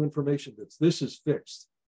 72 information bits. This is fixed.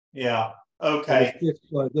 Yeah, okay. It's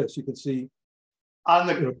fixed like this. You can see on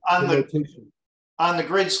the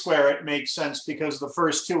grid square, it makes sense because the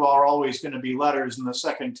first 2 are always going to be letters and the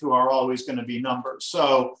second 2 are always going to be numbers.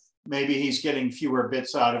 So maybe he's getting fewer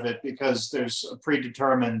bits out of it because there's a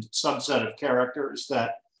predetermined subset of characters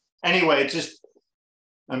that, anyway,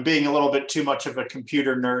 I'm being a little bit too much of a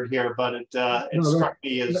computer nerd here, but it struck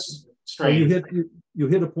me as strange. You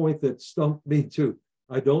hit a point that stumped me too.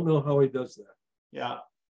 I don't know how he does that. Yeah.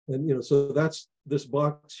 And so that's this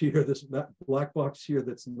box here, this black box here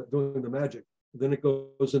that's doing the magic. Then it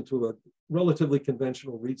goes into a relatively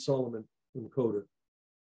conventional Reed-Solomon encoder.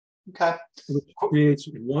 Okay. Which creates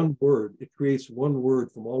one word. It creates one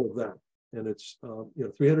word from all of that, and it's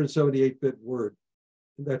 378-bit word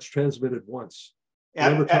that's transmitted once. I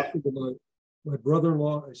remember talking to my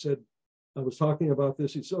brother-in-law. I said, I was talking about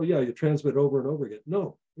this. He said, "Oh yeah, you transmit over and over again."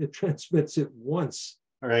 No, it transmits it once.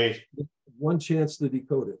 Right. One chance to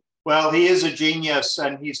decode it. Well, he is a genius,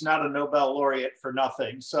 and he's not a Nobel laureate for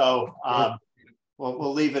nothing. So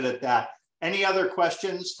we'll leave it at that. Any other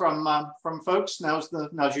questions from folks? Now's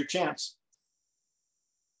your chance.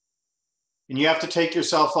 And you have to take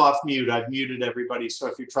yourself off mute. I've muted everybody, so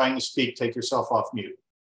if you're trying to speak, take yourself off mute.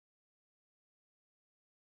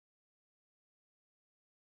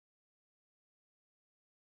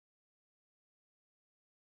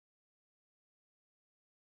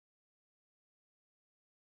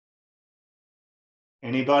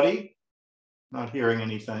 Anybody? Not hearing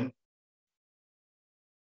anything.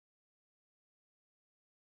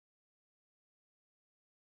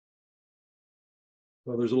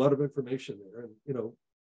 Well, there's a lot of information there, and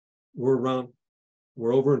we're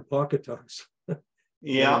over in Pawcatucks.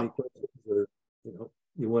 Yeah. Any questions, or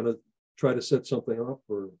you want to try to set something up,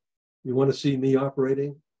 or you want to see me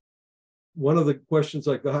operating? One of the questions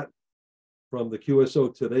I got from the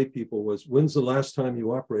QSO Today people was, "When's the last time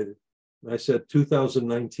you operated?" And I said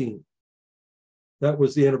 2019. That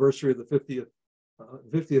was the anniversary of the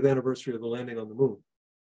 50th anniversary of the landing on the moon.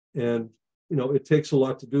 And it takes a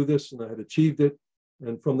lot to do this, and I had achieved it.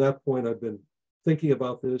 And from that point, I've been thinking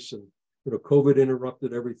about this, and COVID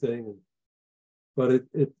interrupted everything, but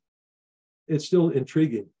it's still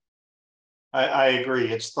intriguing. I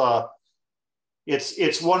agree.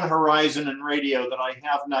 It's one horizon in radio that I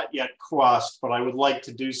have not yet crossed, but I would like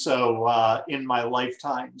to do so in my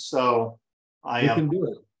lifetime. So I can do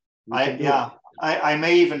it. I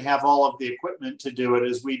may even have all of the equipment to do it,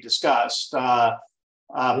 as we discussed.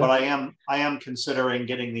 But I am considering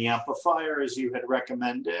getting the amplifier as you had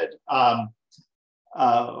recommended. And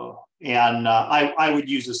I would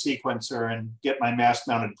use a sequencer and get my mass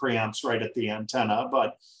mounted preamps right at the antenna,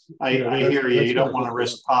 but I hear you. You don't want to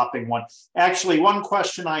risk popping one. Actually, one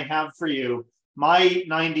question I have for you, my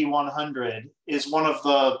 9100 is one of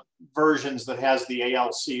the versions that has the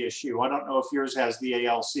ALC issue. I don't know if yours has the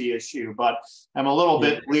ALC issue, but I'm a little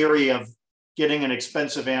bit leery of getting an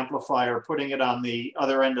expensive amplifier, putting it on the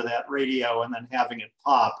other end of that radio, and then having it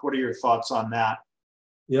pop. What are your thoughts on that?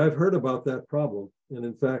 Yeah, I've heard about that problem. And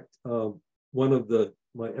in fact, one of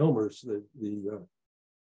my Elmers, the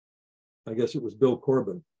I guess it was Bill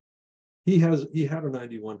Corbin. He had a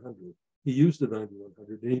 9100. He used a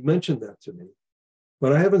 9100, and he mentioned that to me.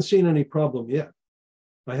 But I haven't seen any problem yet.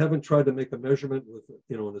 I haven't tried to make a measurement with,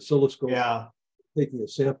 an oscilloscope, taking a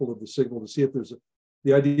sample of the signal to see if there's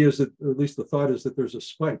the idea is that, or at least the thought is that there's a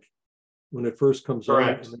spike when it first comes on,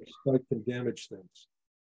 and the spike can damage things.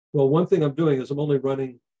 Well, one thing I'm doing is I'm only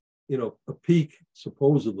running, a peak,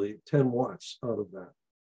 supposedly 10 watts out of that.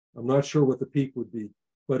 I'm not sure what the peak would be,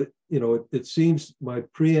 but it seems my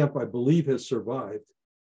preamp, I believe, has survived.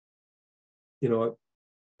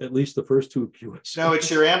 At least the first two QSOs. No, it's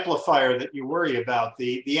your amplifier that you worry about.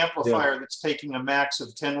 The amplifier that's taking a max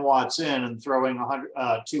of 10 watts in and throwing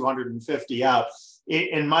 250 out.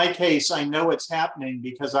 In my case, I know it's happening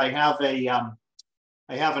because I have an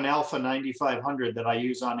Alpha 9500 that I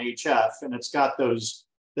use on HF, and it's got those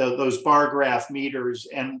bar graph meters.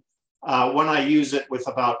 And when I use it with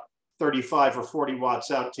about 35 or 40 watts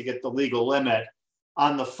out to get the legal limit,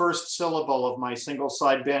 on the first syllable of my single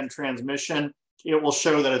sideband transmission, it will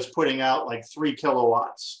show that it's putting out like 3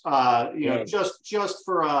 kilowatts. Just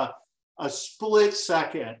for a split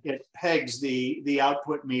second, it pegs the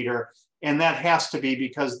output meter, and that has to be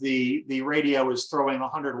because the radio is throwing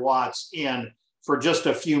 100 watts in for just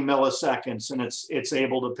a few milliseconds, and it's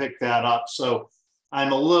able to pick that up. So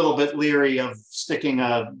I'm a little bit leery of sticking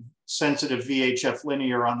a sensitive VHF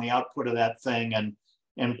linear on the output of that thing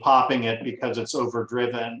and popping it because it's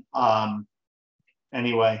overdriven.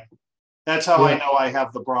 Anyway. That's how I know I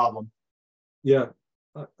have the problem. Yeah,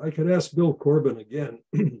 I could ask Bill Corbin again.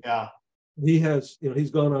 Yeah, he has,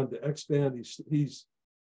 he's gone on to X-band. He's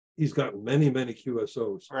got many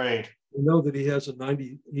QSOs. Right. I know that he has a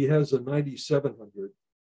 9700.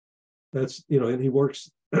 That's and he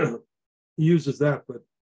works. He uses that, but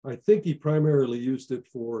I think he primarily used it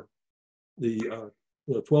for the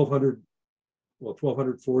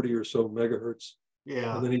 1240 or so megahertz.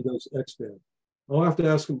 Yeah. And then he does X-band. I'll have to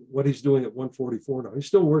ask him what he's doing at 144 now. He's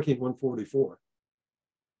still working 144,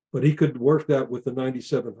 but he could work that with the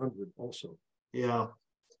 9700 also. Yeah.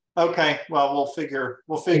 Okay. Well, we'll figure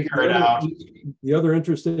it out. The other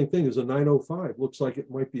interesting thing is a 905 looks like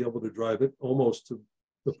it might be able to drive it almost to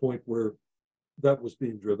the point where that was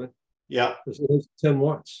being driven. Yeah. It has 10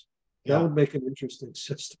 watts. That would make an interesting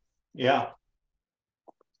system. Yeah.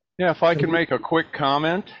 Yeah. If I can make a quick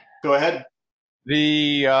comment. Go ahead.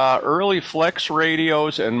 The early flex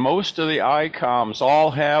radios and most of the ICOMs all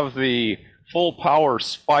have the full power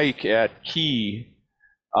spike at key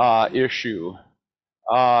issue.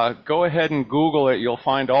 Go ahead and Google it. You'll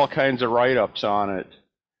find all kinds of write-ups on it.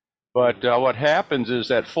 But what happens is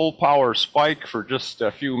that full power spike for just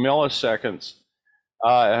a few milliseconds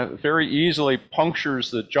very easily punctures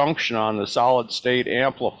the junction on the solid state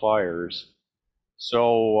amplifiers.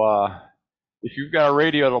 So if you've got a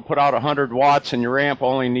radio that'll put out 100 watts and your amp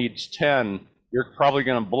only needs 10, you're probably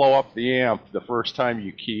going to blow up the amp the first time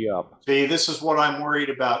you key up. See, this is what I'm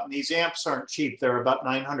worried about. And these amps aren't cheap. They're about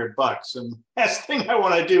 $900. And the last thing I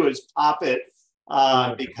want to do is pop it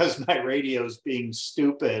because my radio is being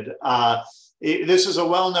stupid. This is a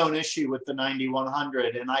well-known issue with the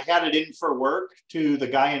 9100. And I had it in for work to the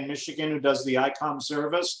guy in Michigan who does the ICOM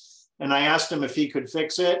service. And I asked him if he could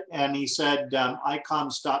fix it. And he said,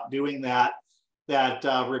 ICOM stopped doing that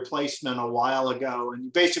replacement a while ago, and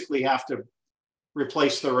you basically have to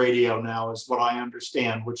replace the radio now, is what I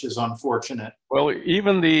understand, which is unfortunate. Well,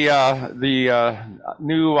 even the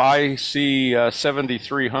new IC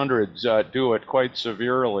 7300s do it quite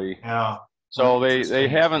severely. Yeah. So they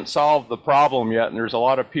haven't solved the problem yet, and there's a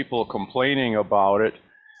lot of people complaining about it.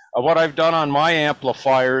 What I've done on my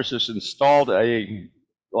amplifiers is installed a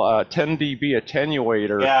 10 dB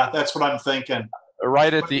attenuator. Yeah, that's what I'm thinking.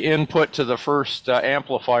 Right at the input to the first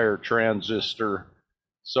amplifier transistor,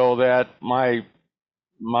 so that my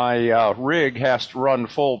rig has to run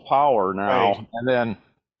full power now, right. And then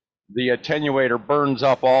the attenuator burns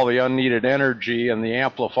up all the unneeded energy, and the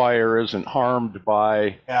amplifier isn't harmed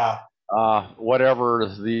by whatever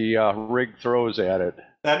the rig throws at it.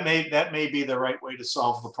 That may be the right way to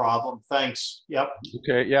solve the problem. Thanks. Yep.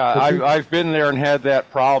 Okay. Yeah, I've been there and had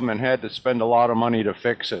that problem and had to spend a lot of money to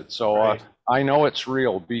fix it. So. Right. I know it's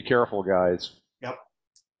real. Be careful, guys. Yep.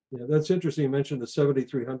 Yeah, that's interesting. You mentioned the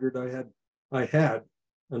 7300. I had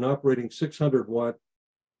an operating 600 watt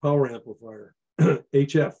power amplifier,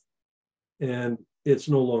 HF, and it's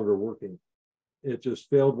no longer working. It just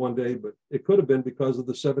failed one day, but it could have been because of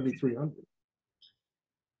the 7300.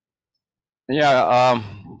 Yeah,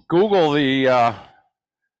 Google the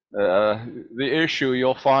issue.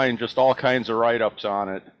 You'll find just all kinds of write-ups on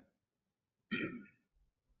it.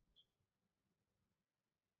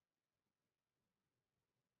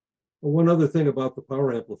 One other thing about the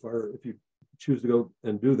power amplifier, if you choose to go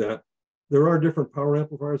and do that, there are different power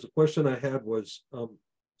amplifiers. The question I had was,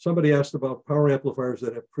 somebody asked about power amplifiers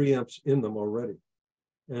that have preamps in them already.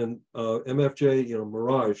 And MFJ,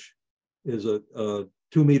 Mirage is a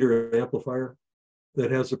 2-meter amplifier that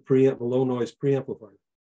has a preamp, a low noise preamplifier.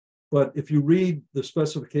 But if you read the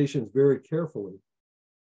specifications very carefully,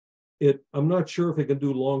 I'm not sure if it can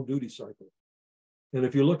do long duty cycle. And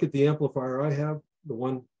if you look at the amplifier I have, the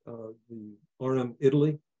one, the RM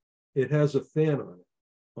Italy, it has a fan on it,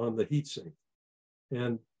 on the heatsink.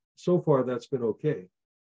 And so far that's been okay.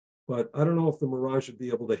 But I don't know if the Mirage would be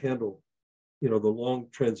able to handle, the long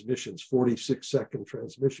transmissions, 46-second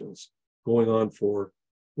transmissions going on for,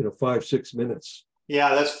 5-6 minutes.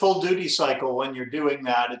 Yeah, that's full duty cycle when you're doing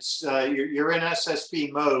that. It's you're in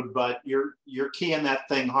SSB mode, but you're keying that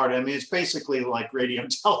thing hard. I mean, it's basically like radio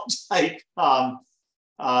teletype.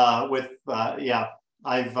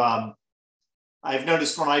 I've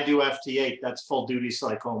noticed when I do FT8, that's full duty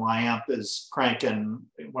cycle. My amp is cranking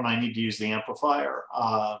when I need to use the amplifier,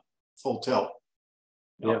 full tilt.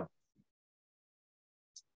 Yeah.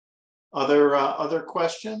 Other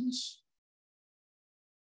questions?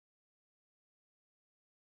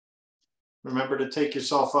 Remember to take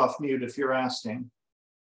yourself off mute if you're asking.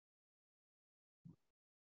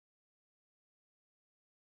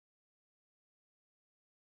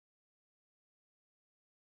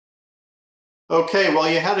 Okay, well,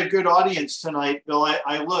 you had a good audience tonight, Bill.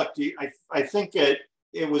 I looked. I think it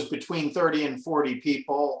was between 30 and 40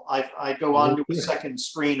 people. I go on to a second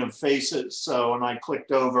screen of faces, and I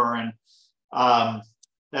clicked over, and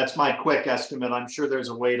that's my quick estimate. I'm sure there's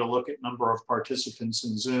a way to look at number of participants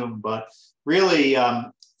in Zoom, but really,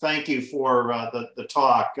 thank you for the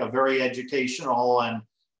talk. Very educational, and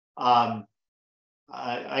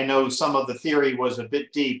I know some of the theory was a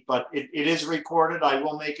bit deep, but it is recorded. I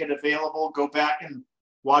will make it available. Go back and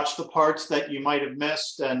watch the parts that you might have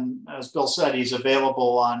missed. And as Bill said, he's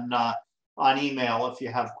available on email if you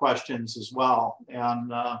have questions as well.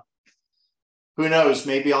 And who knows,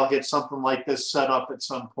 maybe I'll get something like this set up at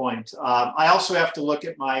some point. I also have to look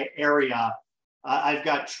at my area. I've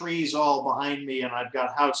got trees all behind me, and I've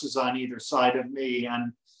got houses on either side of me.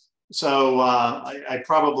 And so I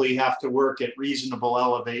probably have to work at reasonable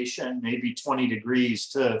elevation, maybe 20 degrees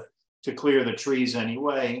to clear the trees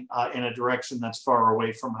anyway, in a direction that's far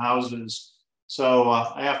away from houses. So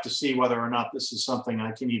I have to see whether or not this is something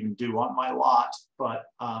I can even do on my lot. But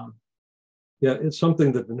yeah, it's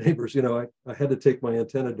something that the neighbors, I had to take my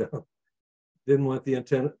antenna down. Didn't want the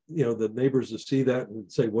antenna, the neighbors to see that and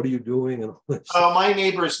say, what are you doing? And all this. Oh, my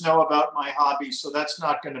neighbors know about my hobby, so that's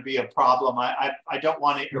not going to be a problem. I don't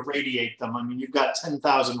want to irradiate them. I mean, you've got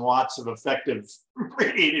 10,000 watts of effective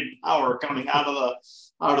radiated power coming out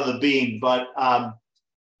of the beam. But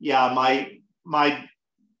yeah,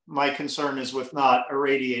 my concern is with not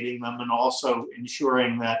irradiating them, and also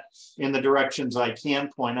ensuring that in the directions I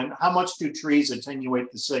can point. And how much do trees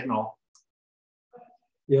attenuate the signal?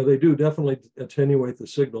 Yeah, they do definitely attenuate the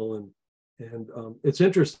signal. And it's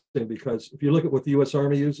interesting because if you look at what the U.S.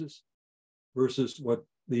 Army uses versus what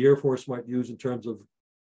the Air Force might use in terms of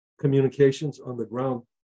communications on the ground,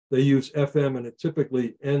 they use FM, and it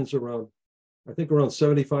typically ends around, I think, around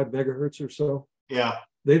 75 megahertz or so. Yeah.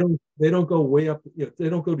 They don't go way up. They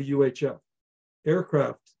don't go to UHF.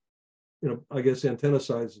 Aircraft, I guess antenna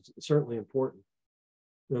size is certainly important.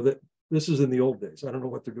 That this is in the old days. I don't know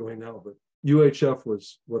what they're doing now, but UHF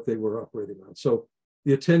was what they were operating on. So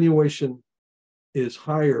the attenuation is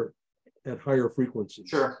higher at higher frequencies.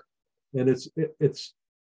 Sure. And it's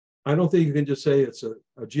I don't think you can just say it's a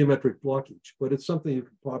geometric blockage, but it's something you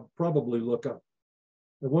can probably look up.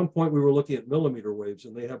 At one point, we were looking at millimeter waves,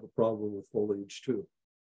 and they have a problem with foliage too.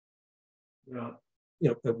 Yeah.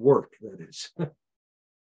 At work, that is.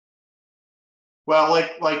 Well,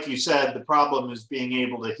 like you said, the problem is being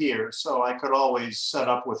able to hear. So I could always set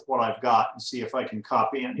up with what I've got and see if I can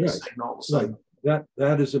copy any signals. Right.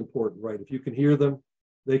 That is important, right? If you can hear them,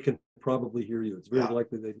 they can probably hear you. It's very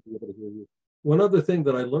likely they'd be able to hear you. One other thing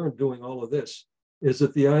that I learned doing all of this is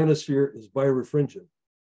that the ionosphere is birefringent,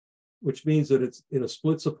 which means that it's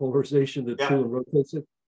splits the polarization to two and rotates it.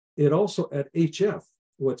 It also at HF,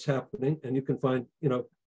 what's happening, and you can find,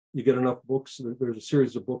 you get enough books. There's a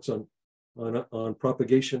series of books on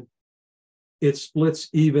propagation. It splits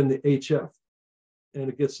even the HF, and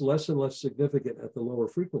it gets less and less significant at the lower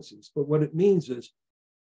frequencies. But what it means is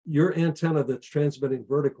your antenna that's transmitting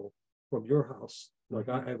vertical from your house, like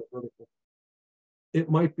I have a vertical, it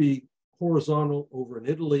might be horizontal over in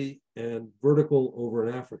Italy and vertical over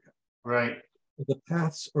in Africa. Right. The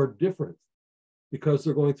paths are different because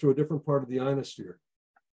they're going through a different part of the ionosphere.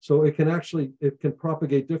 So it can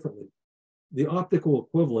propagate differently. The optical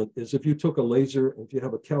equivalent is if you took a laser, and if you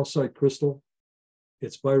have a calcite crystal,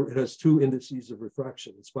 it has two indices of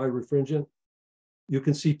refraction. It's birefringent. You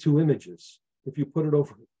can see two images. If you put it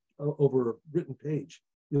over a written page,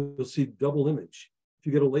 you'll see double image. If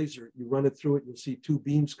you get a laser, you run it through it, you'll see two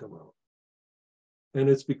beams come out. And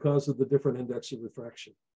it's because of the different index of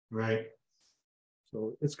refraction. Right.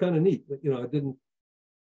 So it's kind of neat. You know,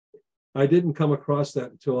 I didn't come across that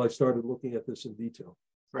until I started looking at this in detail.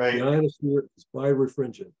 Right. The ionosphere is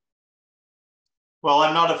birefringent. Well,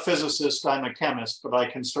 I'm not a physicist, I'm a chemist, but I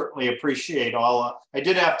can certainly appreciate I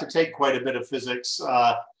did have to take quite a bit of physics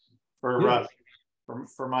for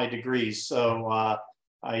my degrees. So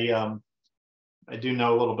I do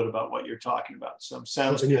know a little bit about what you're talking about. So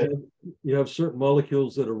sounds good. You have certain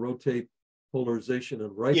molecules that rotate polarization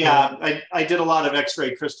and right. Yeah, I did a lot of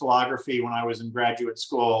X-ray crystallography when I was in graduate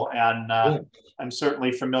school, and I'm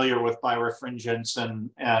certainly familiar with birefringence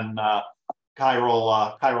and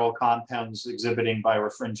chiral compounds exhibiting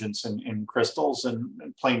birefringence in crystals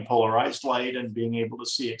and plain polarized light and being able to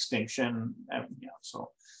see extinction. And,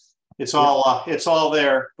 so it's all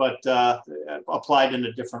there, but applied in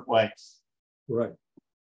a different way. Right.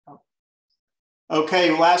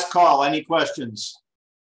 Okay, last call. Any questions?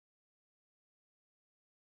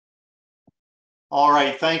 All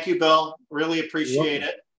right. Thank you, Bill. Really appreciate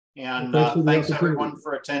it. And thanks everyone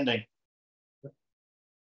for attending.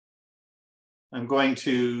 I'm going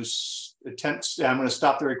to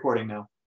stop the recording now.